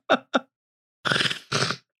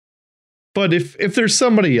 But if there's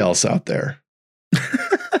somebody else out there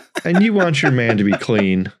and you want your man to be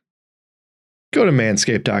clean, go to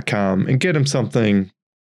manscaped.com and get him something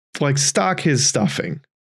like stock his stuffing.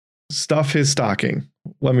 Stuff his stocking.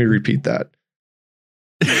 Let me repeat that.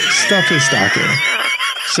 Stuff his stocking.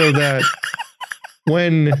 So that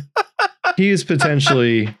when he is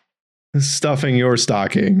potentially stuffing your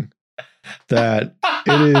stocking, that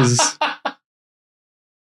it is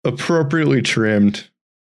appropriately trimmed,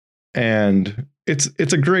 and it's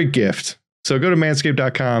a great gift. So go to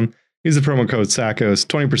manscaped.com, use the promo code SACOS,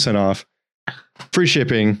 20% off, free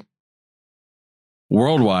shipping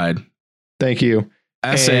worldwide. Thank you.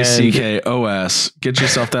 SACKOS. Get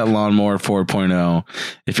yourself that lawnmower 4.0.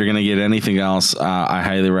 If you're going to get anything else, I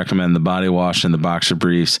highly recommend the body wash and the boxer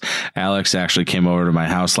briefs. Alex actually came over to my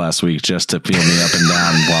house last week just to feel me up and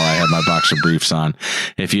down while I had my boxer briefs on.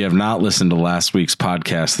 If you have not listened to last week's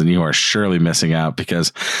podcast, then you are surely missing out,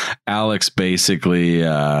 because Alex basically,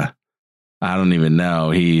 I don't even know,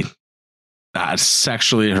 he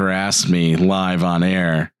sexually harassed me live on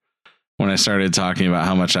air when I started talking about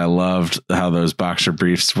how much I loved how those boxer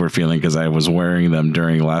briefs were feeling, because I was wearing them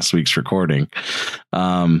during last week's recording.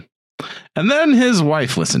 And then his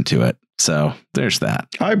wife listened to it. So there's that.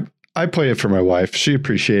 I played it for my wife. She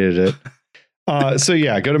appreciated it. So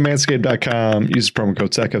yeah, go to manscaped.com, use the promo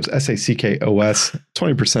code SACOS, SACKOS,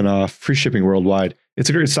 20% off, free shipping worldwide.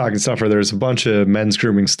 It's a great stocking stuffer. There's a bunch of men's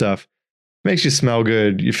grooming stuff. Makes you smell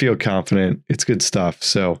good. You feel confident. It's good stuff.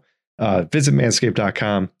 So visit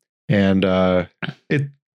manscaped.com. And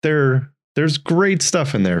there's great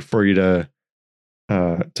stuff in there for you to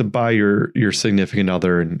buy your significant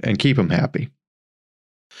other and keep them happy.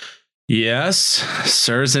 Yes,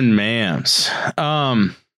 sirs and ma'ams. All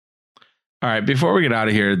right, before we get out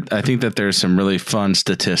of here, I think that there's some really fun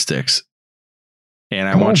statistics, and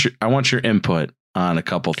I want your input on a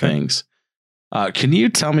couple things. Can you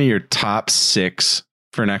tell me your top 6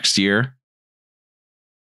 for next year?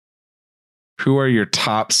 Who are your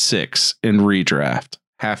top 6 in redraft,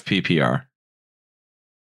 half PPR?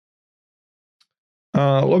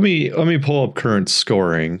 Let me pull up current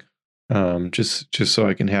scoring, just so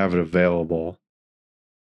I can have it available.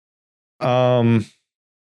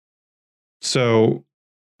 So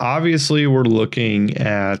obviously we're looking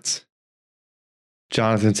at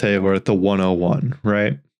Jonathan Taylor at the 101,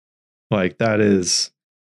 right? Like that is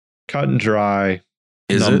cut and dry.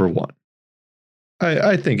 Is number it? one.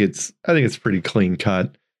 I think it's pretty clean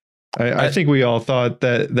cut. I think we all thought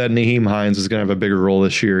that Nyheim Hines was going to have a bigger role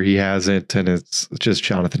this year. He hasn't, and it's just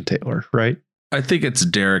Jonathan Taylor, right? I think it's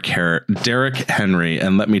Derrick Henry,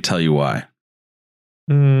 and let me tell you why.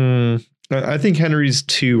 I think Henry's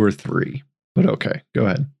 2 or 3, but okay, go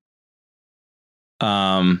ahead.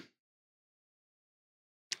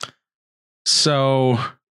 So,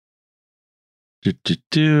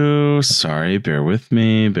 sorry, bear with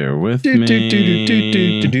me.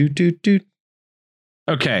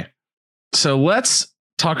 Okay, so let's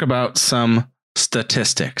talk about some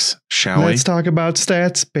statistics, shall we? Let's talk about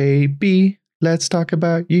stats, baby. Let's talk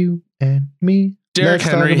about you and me. Derrick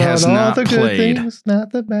Henry has not played. Things,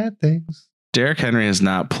 not the bad things. Derrick Henry has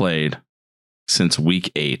not played since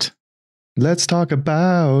week 8. Let's talk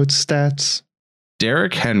about stats.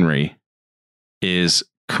 Derrick Henry is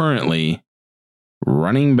currently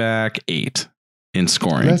running back 8 in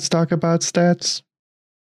scoring. Let's talk about stats.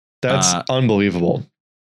 That's unbelievable.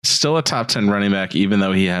 Still a top 10 running back, even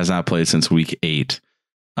though he has not played since week 8.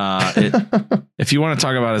 If you want to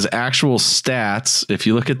talk about his actual stats, if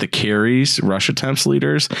you look at the carries, rush attempts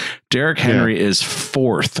leaders, Derrick Henry is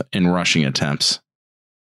 4th in rushing attempts.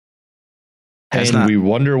 We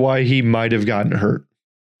wonder why he might have gotten hurt,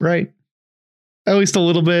 right? At least a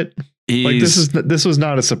little bit. Like this was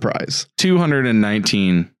not a surprise.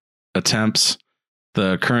 219 attempts.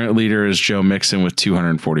 The current leader is Joe Mixon with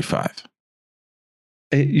 245.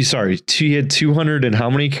 Sorry, he had 200 and how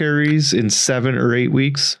many carries in 7 or 8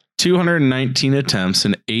 weeks? 219 attempts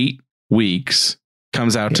in 8 weeks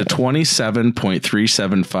comes out to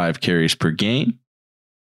 27.375 carries per game.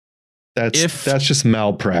 That's just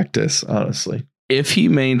malpractice, honestly. If he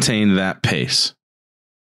maintained that pace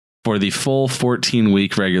for the full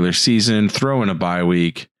 14-week regular season, throw in a bye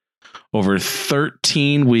week, over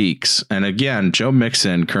 13 weeks, and again, Joe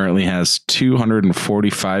Mixon currently has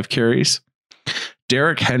 245 carries.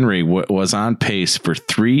 Derrick Henry was on pace for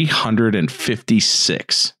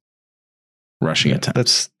 356 rushing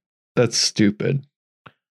attempts. That's stupid.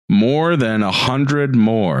 More than 100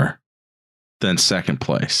 more than second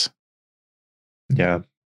place. Yeah.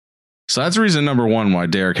 So that's reason number 1 why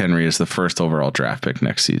Derrick Henry is the first overall draft pick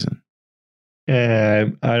next season.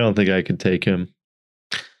 I don't think I could take him.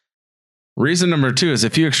 Reason number 2 is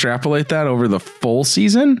if you extrapolate that over the full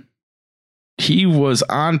season, he was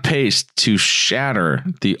on pace to shatter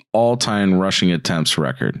the all-time rushing attempts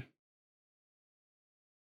record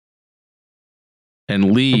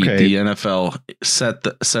and lead the NFL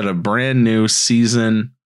set a brand new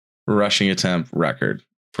season rushing attempt record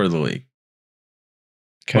for the league.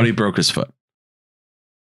 Okay. But he broke his foot.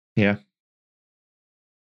 Yeah.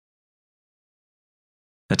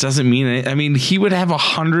 That doesn't mean it. I mean, he would have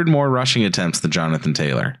 100 more rushing attempts than Jonathan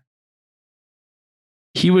Taylor.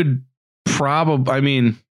 He would probably, I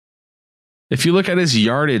mean, if you look at his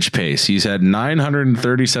yardage pace, he's had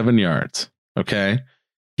 937 yards. Okay.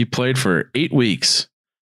 He played for 8 weeks.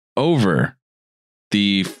 Over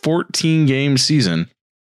the 14 game season,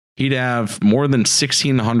 he'd have more than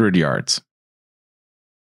 1,600 yards.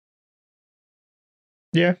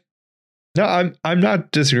 Yeah. No, I'm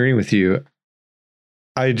not disagreeing with you.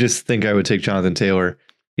 I just think I would take Jonathan Taylor.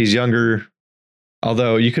 He's younger,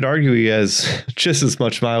 although you could argue he has just as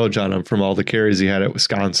much mileage on him from all the carries he had at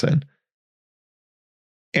Wisconsin.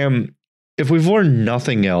 And if we've learned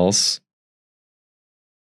nothing else,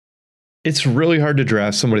 it's really hard to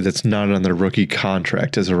draft somebody that's not on their rookie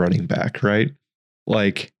contract as a running back, right?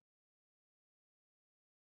 Like,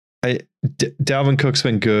 Dalvin Cook's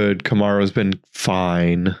been good. Kamaro's been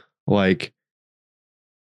fine. Like,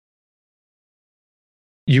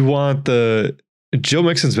 you want Joe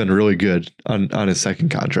Mixon's been really good on his second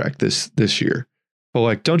contract this year. But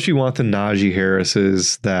like, don't you want the Najee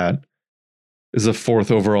Harris's that is a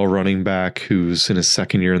 4th overall running back who's in his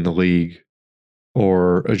second year in the league,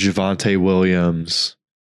 or a Javonte Williams,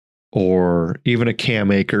 or even a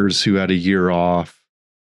Cam Akers who had a year off,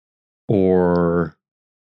 or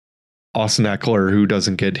Austin Eckler who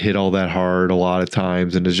doesn't get hit all that hard a lot of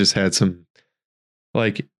times and has just had some,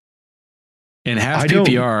 like, in half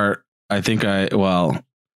PPR,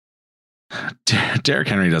 Derrick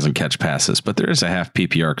Henry doesn't catch passes, but there is a half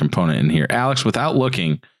PPR component in here. Alex, without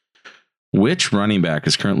looking, which running back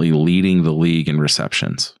is currently leading the league in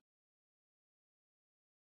receptions?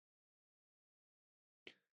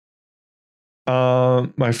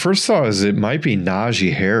 My first thought is it might be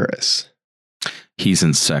Najee Harris. He's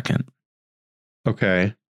in second.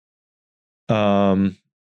 Okay.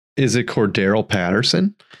 Is it Cordero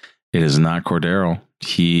Patterson? It is not Cordero.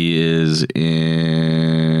 He is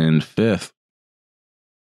in 5th.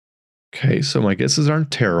 Okay, so my guesses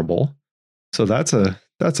aren't terrible. So that's a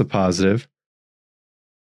positive.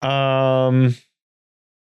 I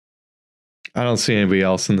don't see anybody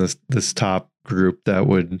else in this top group that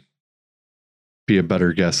would be a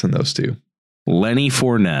better guess than those two. Lenny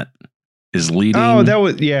Fournette is leading. Oh,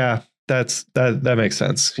 that makes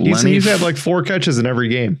sense. He's had like 4 catches in every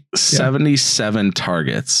game. 77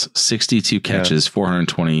 targets, 62 catches,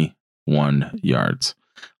 421 yards.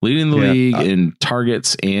 Leading the league in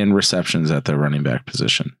targets and receptions at the running back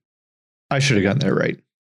position. I should have gotten that right.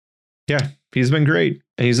 Yeah, he's been great.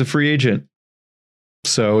 And he's a free agent.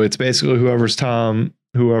 So it's basically whoever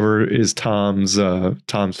is Tom's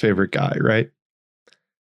favorite guy, right?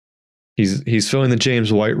 He's filling the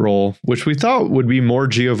James White role, which we thought would be more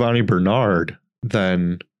Giovanni Bernard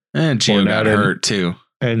than. And Gio got hurt too.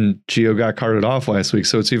 And Gio got carted off last week,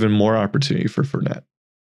 so it's even more opportunity for Fournette.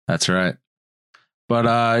 That's right. But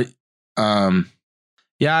I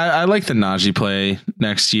like the Najee play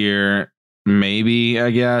next year. Maybe,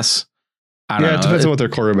 I guess. I don't know. It depends on what their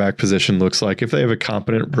quarterback position looks like. If they have a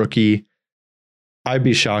competent rookie, I'd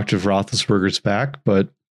be shocked if Roethlisberger's back, but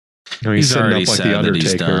he's already said the Undertaker.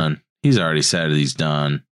 That he's done. He's already said he's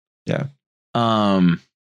done. Yeah. But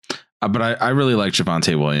I really like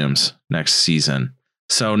Javonte Williams next season.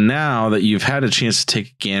 So now that you've had a chance to take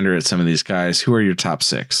a gander at some of these guys, who are your top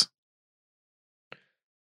 6?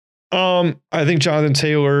 I think Jonathan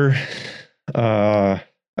Taylor. I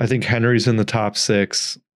think Henry's in the top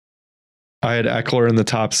 6. I had Eckler in the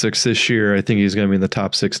top 6 this year. I think he's going to be in the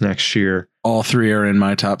top 6 next year. All 3 are in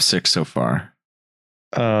my top 6 so far.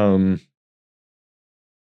 I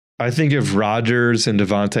think if Rodgers and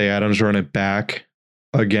Devontae Adams run it back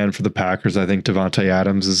again for the Packers, I think Devontae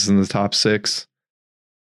Adams is in the top 6.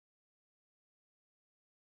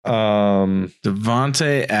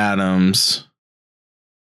 Devontae Adams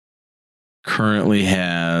currently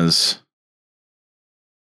has,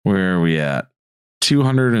 where are we at?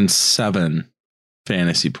 207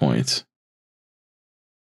 fantasy points.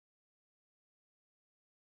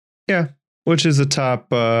 Yeah, which is a top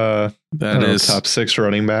top 6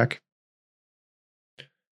 running back.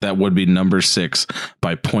 That would be number 6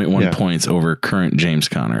 by 0.1 points over current James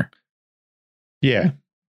Conner. Yeah,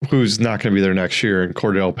 who's not going to be there next year, and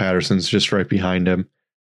Cordell Patterson's just right behind him.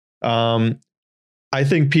 I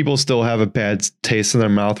think people still have a bad taste in their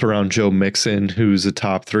mouth around Joe Mixon, who's a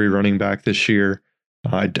top 3 running back this year.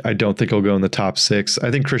 I don't think he'll go in the top 6. I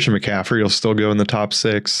think Christian McCaffrey will still go in the top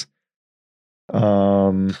 6.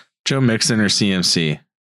 Joe Mixon or CMC?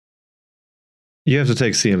 You have to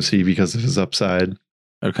take CMC because of his upside.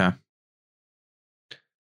 Okay.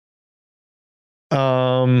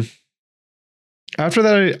 After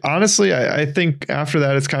that, honestly, I think after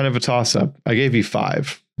that, it's kind of a toss-up. I gave you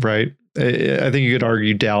 5, right? I think you could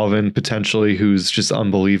argue Dalvin potentially, who's just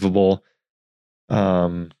unbelievable.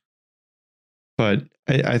 But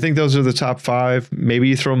I think those are the top 5. Maybe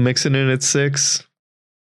you throw Mixon in at 6.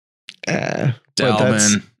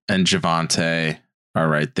 Dalvin and Javonte are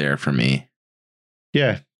right there for me.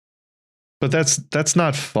 Yeah. But that's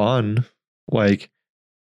not fun. Like,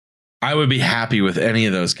 I would be happy with any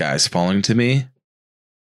of those guys falling to me.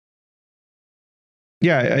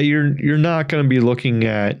 Yeah, you're not going to be looking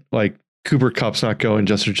at like Cooper Kupp's not going,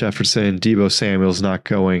 Justin Jefferson, Deebo Samuel's not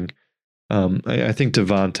going. I think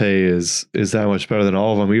Devontae is that much better than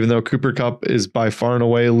all of them, even though Cooper Kupp is by far and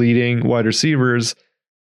away leading wide receivers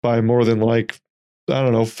by more than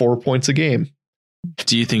 4 points a game.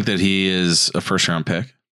 Do you think that he is a first round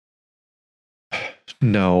pick?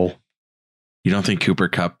 No. You don't think Cooper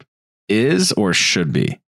Kupp is or should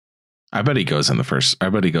be? I bet he goes in the first. I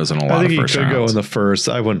bet he goes in a lot of first rounds. He could go in the first.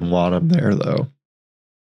 I wouldn't want him there though.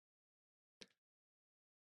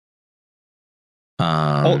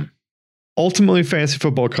 Ultimately, fantasy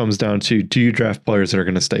football comes down to, do you draft players that are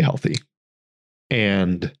going to stay healthy?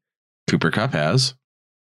 And Cooper Kupp has.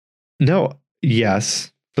 No,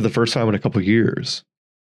 yes, for the first time in a couple of years.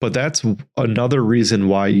 But that's another reason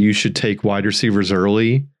why you should take wide receivers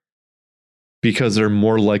early, because they're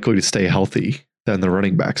more likely to stay healthy than the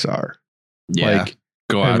running backs are. Yeah.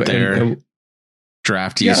 Go out there,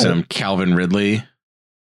 draft you some Calvin Ridley,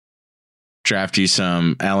 draft you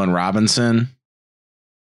some Allen Robinson.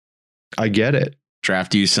 I get it.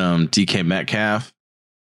 Draft you some DK Metcalf.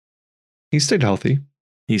 He stayed healthy.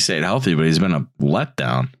 He stayed healthy, but he's been a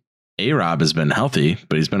letdown. A-Rob has been healthy,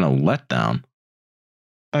 but he's been a letdown.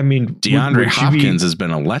 I mean, DeAndre Hopkins has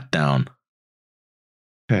been a letdown.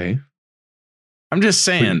 Okay. I'm just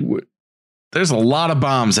saying, there's a lot of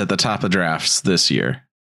bombs at the top of drafts this year.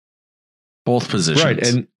 both positions.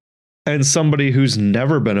 Right. And somebody who's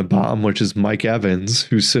never been a bomb, which is Mike Evans,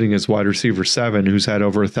 who's sitting as wide receiver 7, who's had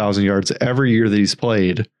over 1,000 yards every year that he's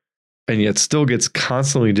played, and yet still gets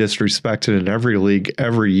constantly disrespected in every league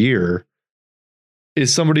every year,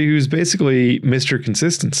 is somebody who's basically Mr.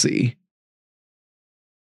 Consistency.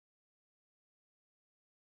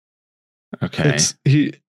 Okay.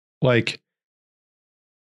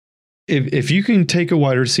 If you can take a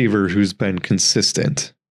wide receiver who's been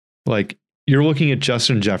consistent, like you're looking at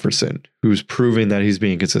Justin Jefferson, who's proving that he's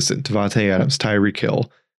being consistent, Devontae Adams, Tyreek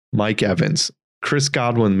Hill, Mike Evans, Chris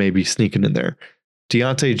Godwin may be sneaking in there,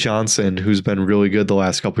 Deontay Johnson, who's been really good the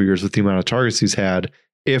last couple of years with the amount of targets he's had,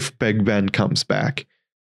 if Big Ben comes back.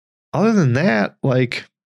 Other than that, like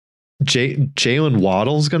Jalen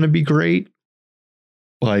Waddle's going to be great.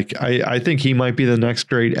 Like I think he might be the next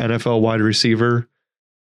great NFL wide receiver.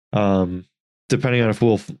 Depending on if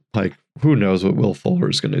who knows what Will Fuller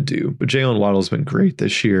is going to do, but Jalen Waddle's been great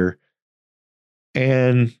this year.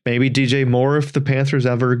 And maybe DJ Moore if the Panthers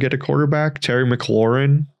ever get a quarterback, Terry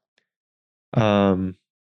McLaurin. And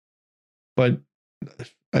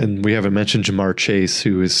we haven't mentioned Jamar Chase,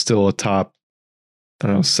 who is still a top,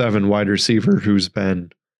 7 wide receiver who's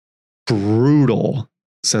been brutal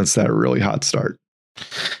since that really hot start,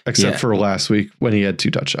 except for last week when he had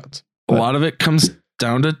 2 touchdowns. A lot of it comes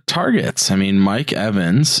down to targets. I mean, Mike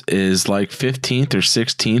Evans is like 15th or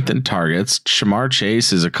 16th in targets. Jamar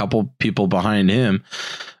Chase is a couple people behind him.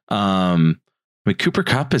 Cooper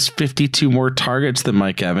Kupp has 52 more targets than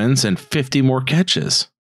Mike Evans and 50 more catches.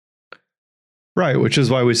 Right, which is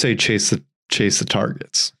why we say chase the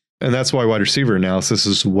targets. And that's why wide receiver analysis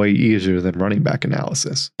is way easier than running back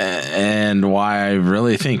analysis. And why I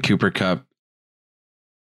really think Cooper Kupp.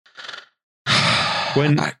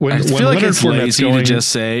 I feel like it's lazy to just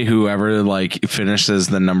say whoever finishes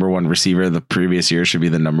the number 1 receiver the previous year should be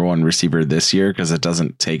the number 1 receiver this year, because it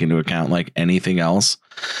doesn't take into account anything else.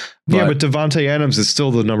 But Devontae Adams is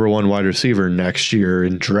still the number 1 wide receiver next year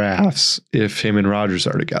in drafts if him and Rodgers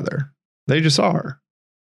are together. They just are.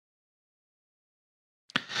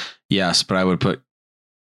 Yes, but I would put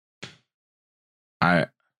a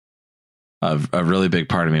really big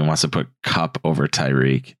part of me wants to put Kupp over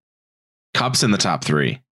Tyreek. Kupp's in the top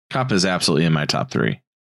 3. Kupp is absolutely in my top 3.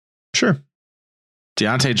 Sure.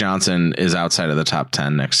 Deontay Johnson is outside of the top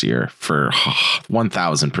 10 next year for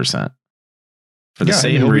 1,000%. For the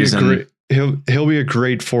same reason. He'll be a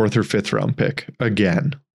great 4th or 5th round pick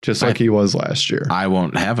again, just like he was last year. I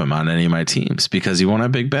won't have him on any of my teams because he won't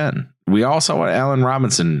have Big Ben. We all saw what Allen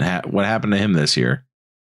Robinson what happened to him this year.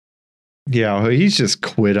 Yeah, he's just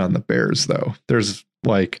quit on the Bears though. There's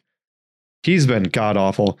he's been god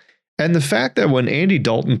awful. And the fact that when Andy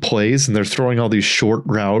Dalton plays and they're throwing all these short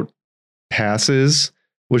route passes,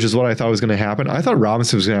 which is what I thought was going to happen. I thought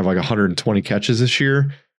Robinson was going to have 120 catches this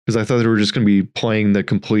year because I thought they were just going to be playing the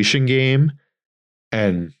completion game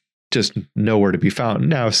and just nowhere to be found.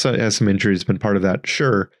 Now, has some injuries been part of that?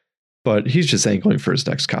 Sure. But he's just angling for his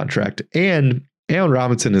next contract. And Allen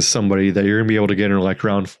Robinson is somebody that you're going to be able to get in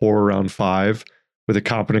round 4, round 5 with a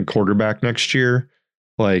competent quarterback next year.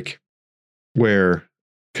 Where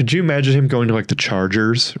could you imagine him going to the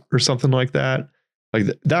Chargers or something like that?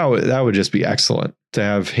 That would just be excellent to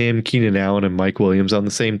have him, Keenan Allen, and Mike Williams on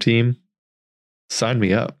the same team. Sign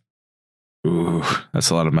me up. Ooh, that's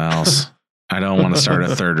a lot of mouths. I don't want to start a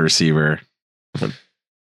 3rd receiver.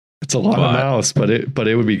 It's a lot of mouths, but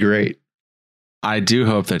it would be great. I do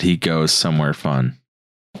hope that he goes somewhere fun.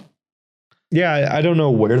 Yeah, I don't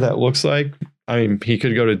know where that looks like. I mean, he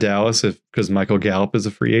could go to Dallas because Michael Gallup is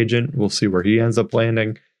a free agent. We'll see where he ends up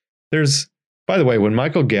landing. By the way, when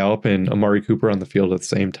Michael Gallup and Amari Cooper on the field at the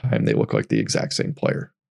same time, they look like the exact same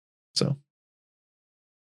player. So,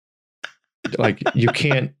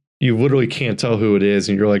 you literally can't tell who it is,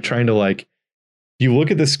 and you're trying to you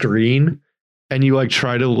look at the screen and you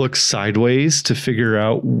try to look sideways to figure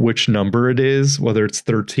out which number it is, whether it's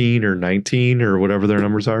 13 or 19 or whatever their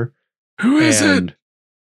numbers are. Who is it?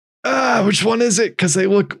 Which one is it? Because they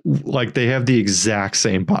look like they have the exact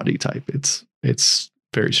same body type. It's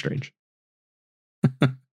very strange. All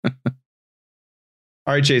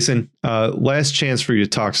right, Jason. Last chance for you to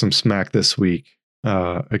talk some smack this week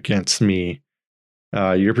against me.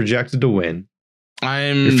 You're projected to win.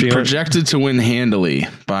 I'm projected to win handily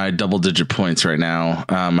by double-digit points right now.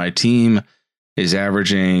 My team is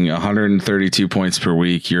averaging 132 points per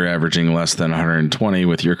week. You're averaging less than 120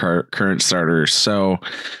 with your current starters. So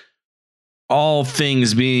all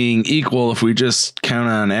things being equal, if we just count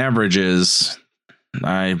on averages,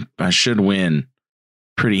 I should win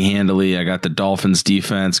pretty handily. I got the Dolphins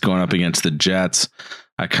defense going up against the Jets.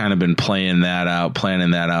 I kind of been planning that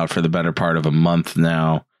out for the better part of a month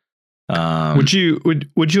now. Would you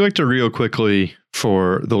like to real quickly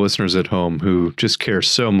for the listeners at home who just care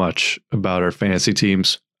so much about our fantasy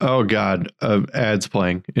teams? Oh God, ads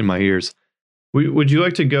playing in my ears. Would you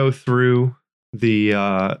like to go through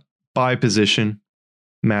the buy position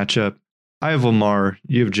matchup? I have Lamar.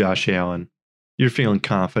 You have Josh Allen. You're feeling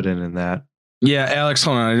confident in that. Yeah, Alex,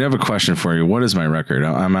 hold on. I have a question for you. What is my record?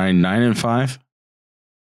 Am I 9-5?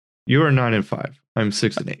 You are 9-5. I'm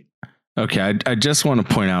 6-8. Okay, I just want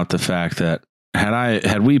to point out the fact that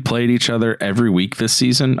had we played each other every week this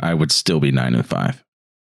season, I would still be 9-5.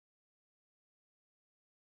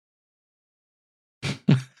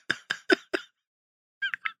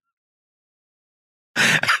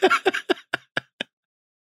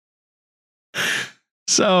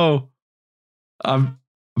 So I'm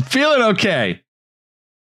feeling okay.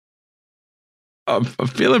 I'm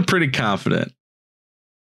feeling pretty confident.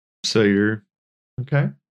 So you're okay.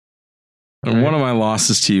 And one of my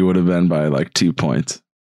losses to you would have been by like 2 points.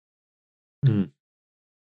 Okay.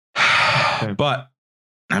 But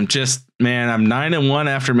I'm 9-1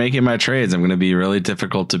 after making my trades. I'm going to be really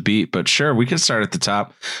difficult to beat, but sure, we can start at the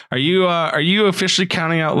top. Are you officially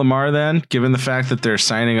counting out Lamar then, given the fact that they're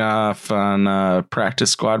signing off on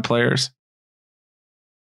practice squad players?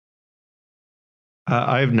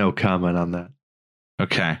 I have no comment on that.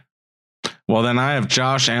 Okay. Well, then I have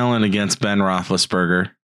Josh Allen against Ben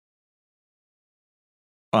Roethlisberger.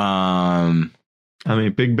 I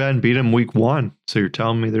mean, Big Ben beat him week 1, so you're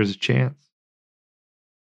telling me there's a chance.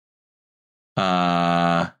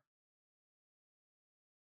 How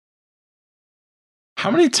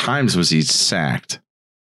many times was he sacked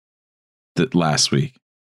last week?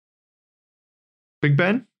 Big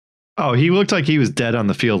Ben? Oh, he looked like he was dead on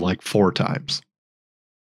the field like 4 times.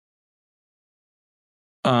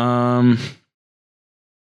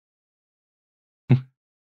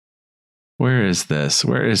 Where is this?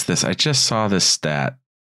 I just saw this stat.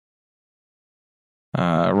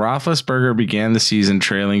 Roethlisberger began the season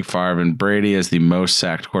trailing Favre and Brady as the most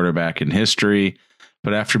sacked quarterback in history,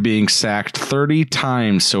 but after being sacked 30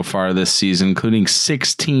 times so far this season, including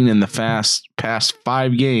 16 in the past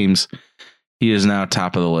 5 games, he is now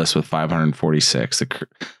top of the list with 546.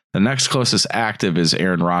 The next closest active is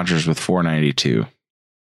Aaron Rodgers with 492.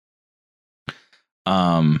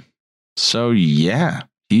 So yeah,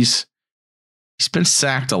 he's been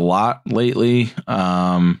sacked a lot lately.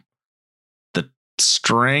 The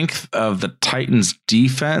strength of the Titans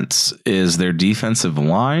defense is their defensive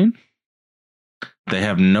line. They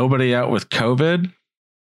have nobody out with COVID.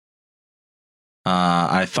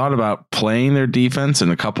 I thought about playing their defense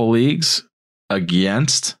in a couple leagues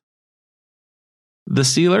against the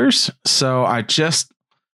Steelers. So I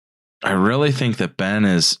really think that Ben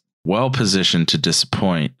is well positioned to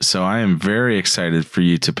disappoint. So I am very excited for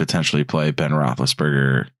you to potentially play Ben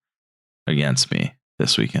Roethlisberger against me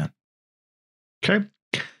this weekend. Okay.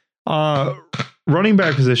 Running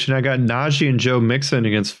back position, I got Najee and Joe Mixon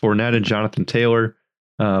against Fournette and Jonathan Taylor.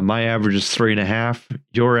 My average is 3.5.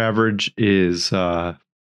 Your average is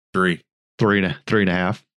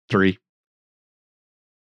 3.5. 3.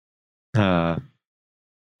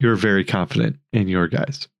 You're very confident in your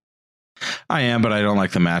guys. I am, but I don't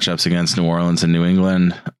like the matchups against New Orleans and New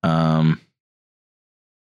England. But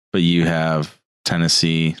you have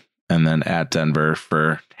Tennessee and then at Denver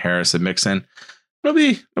for Harris and Mixon. It'll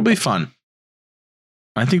be fun.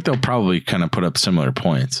 I think they'll probably kind of put up similar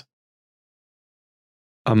points.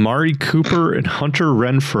 Amari Cooper and Hunter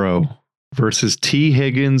Renfrow versus T.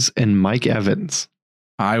 Higgins and Mike Evans.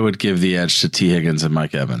 I would give the edge to T. Higgins and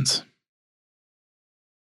Mike Evans.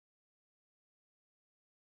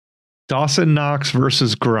 Dawson Knox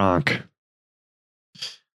versus Gronk.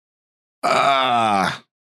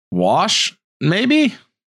 Wash, maybe?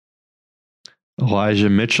 Elijah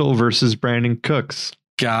Mitchell versus Brandon Cooks.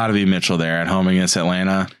 Gotta be Mitchell there at home against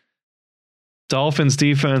Atlanta. Dolphins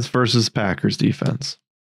defense versus Packers defense.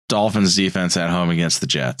 Dolphins defense at home against the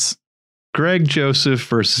Jets. Greg Joseph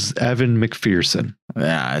versus Evan McPherson.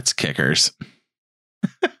 Yeah, it's kickers.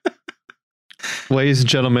 Ladies and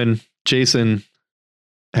gentlemen, Jason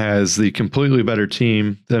has the completely better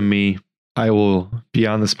team than me. I will be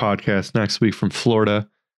on this podcast next week from Florida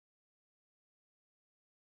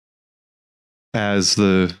as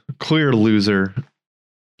the clear loser.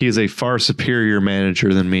 He is a far superior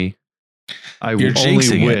manager than me. You're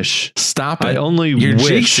only wish. It. Stop it. I only You're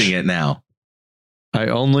wish. jinxing it now. I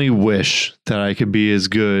only wish that I could be as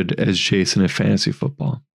good as Jason at fantasy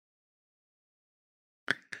football.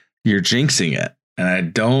 You're jinxing it. And I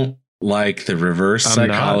don't like the reverse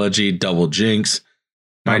psychology double jinx.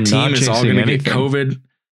 My I'm team not is all jinxing going to get anything. COVID,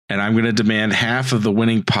 and I'm going to demand half of the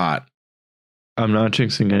winning pot. I'm not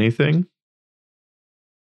jinxing anything.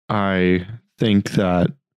 I think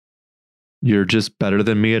that you're just better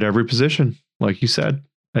than me at every position, like you said.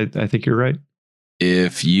 I think you're right.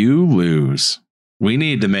 If you lose, we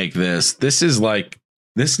need to make this. This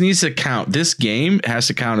needs to count. This game has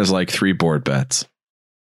to count as like 3 board bets.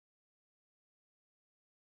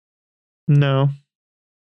 No,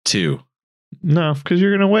 2. no, because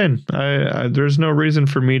you're gonna win. There's no reason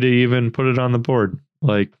for me to even put it on the board.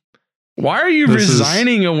 Like, Why are you This is-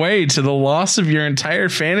 resigning away to the loss of your entire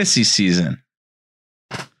fantasy season?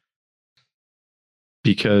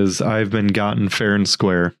 because I've been gotten fair and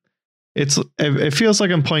square. It feels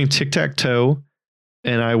like I'm playing tic-tac-toe,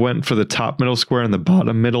 and I went for the top middle square and the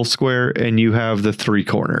bottom middle square, and you have the 3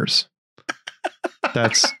 corners.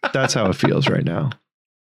 That's how it feels right now.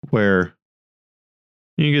 Where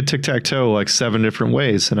you get tic-tac-toe like 7 different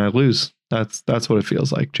ways, and I lose. That's what it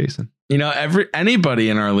feels like, Jason. You know, anybody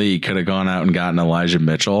in our league could have gone out and gotten Elijah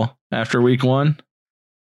Mitchell after week 1.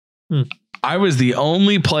 I was the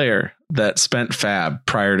only player that spent fab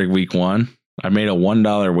prior to week 1. I made a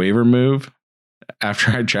 $1 waiver move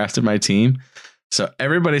after I drafted my team. So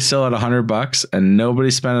everybody's still at $100 and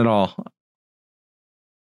nobody spent it all.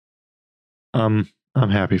 I'm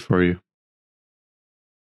happy for you.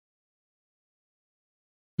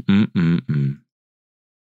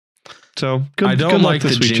 So good, I don't good luck like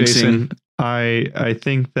this the week, jinxing. Jason. I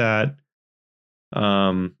think that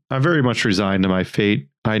I'm very much resigned to my fate.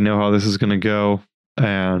 I know how this is going to go,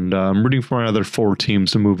 and I'm rooting for another 4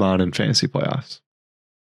 teams to move on in fantasy playoffs.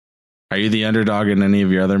 Are you the underdog in any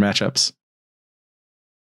of your other matchups?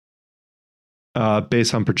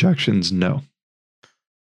 Based on projections, no.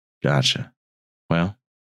 Gotcha. Well,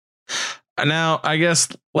 now I guess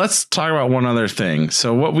let's talk about one other thing.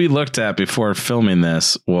 So what we looked at before filming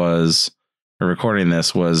this was, or recording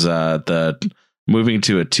this was the moving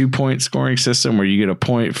to a 2-point scoring system where you get a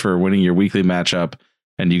point for winning your weekly matchup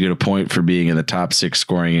and you get a point for being in the top 6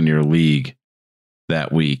 scoring in your league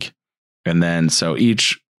that week. And then so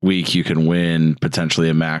each week you can win potentially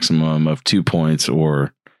a maximum of 2 points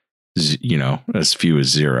or, you know, as few as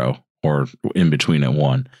 0 or in between at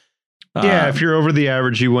 1. Yeah, if you're over the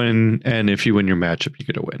average, you win, and if you win your matchup, you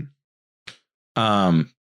get a win. Are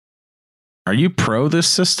you pro this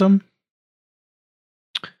system?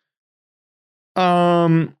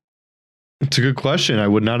 It's a good question. I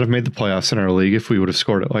would not have made the playoffs in our league if we would have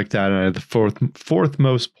scored it like that. And I had the fourth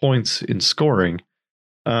most points in scoring.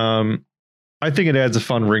 I think it adds a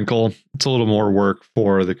fun wrinkle. It's a little more work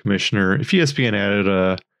for the commissioner. If ESPN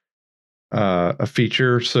added a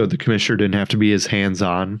feature so the commissioner didn't have to be as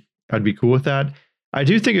hands-on, I'd be cool with that. I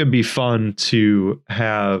do think it'd be fun to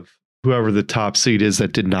have whoever the top seed is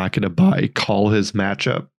that did not get a bye call his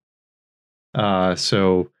matchup.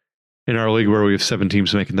 So in our league where we have 7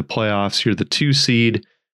 teams making the playoffs, you're the 2 seed.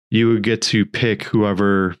 You would get to pick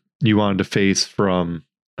whoever you wanted to face from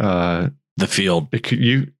The field.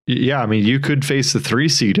 you could face the 3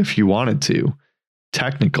 seed if you wanted to,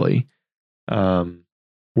 technically.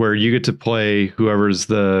 Where you get to play whoever's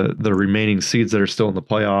the remaining seeds that are still in the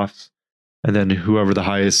playoffs, and then whoever the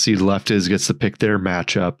highest seed left is gets to pick their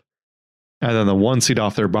matchup, and then the 1 seed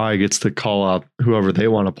off their bye gets to call out whoever they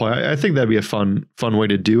want to play. I think that'd be a fun way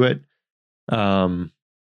to do it. And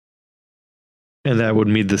that would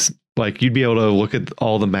mean this, like, you'd be able to look at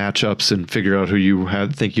all the matchups and figure out who you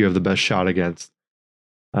think you have the best shot against.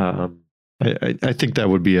 I think that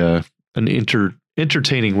would be an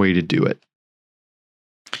entertaining way to do it.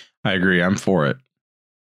 I agree. I'm for it.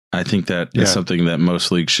 I think that is something that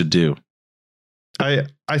most leagues should do. I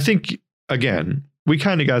think, again, we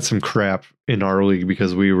kind of got some crap in our league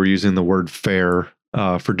because we were using the word fair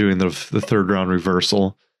for doing the 3rd round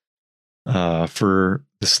reversal for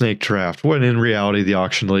the snake draft, when in reality the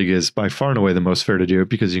auction league is by far and away the most fair to do it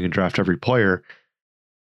because you can draft every player.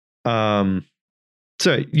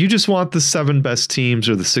 So you just want the 7 best teams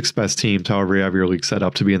or the 6 best teams, however you have your league set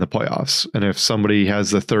up, to be in the playoffs. And if somebody has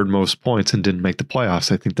the 3rd most points and didn't make the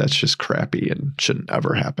playoffs, I think that's just crappy and shouldn't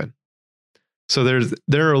ever happen. So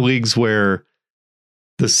there are leagues where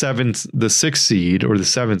the 6th seed or the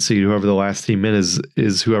 7th seed, whoever the last team in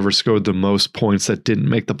is whoever scored the most points that didn't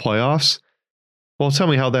make the playoffs. Well, tell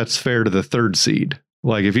me how that's fair to the 3rd seed.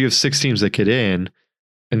 Like, if you have 6 teams that get in,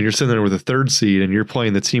 and you're sitting there with a 3rd seed and you're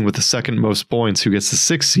playing the team with the 2nd most points who gets the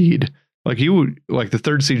 6th seed, the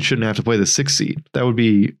 3rd seed shouldn't have to play the 6th seed. That would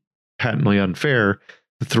be patently unfair.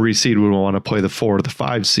 The 3 seed would want to play the 4 or the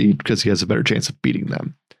 5 seed because he has a better chance of beating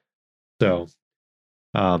them. So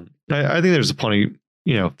I think there's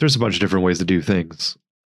there's a bunch of different ways to do things.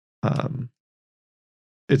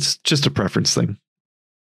 it's just a preference thing.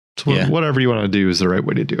 So whatever you want to do is the right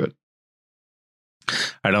way to do it.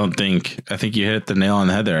 I think you hit the nail on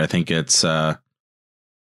the head there. I think it's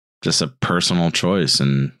just a personal choice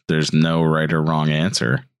and there's no right or wrong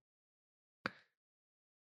answer.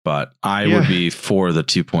 But I would be for the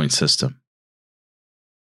 2-point system.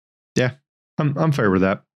 Yeah, I'm fair with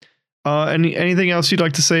that. Anything else you'd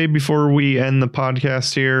like to say before we end the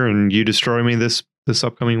podcast here and you destroy me this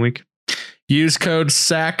upcoming week? Use code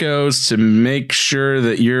SACOs to make sure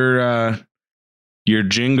that your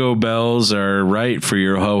jingle bells are right for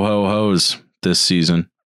your ho ho ho's this season.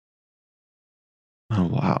 Oh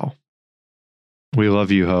wow. We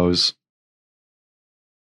love you, hoes.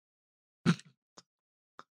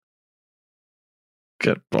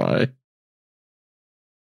 Goodbye.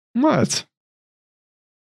 What?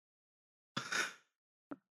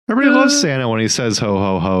 Everybody loves Santa when he says ho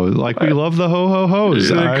ho ho. Like we love the ho ho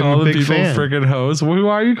ho's. I'm a big fan. Freaking hoes. Why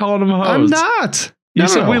are you calling them hoes? I'm not. You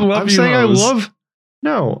said we love you. I'm saying hoes. I love.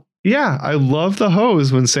 No. Yeah, I love the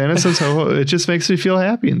hoes when Santa says ho ho. It just makes me feel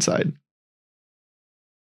happy inside.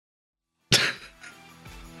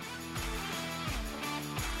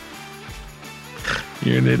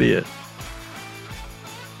 You're an idiot.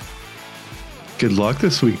 Good luck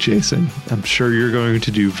this week, Jason. I'm sure you're going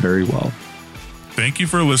to do very well. Thank you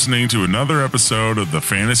for listening to another episode of the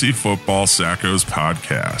Fantasy Football Sackos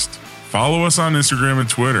podcast. Follow us on Instagram and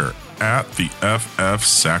Twitter @the FF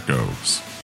Sackos.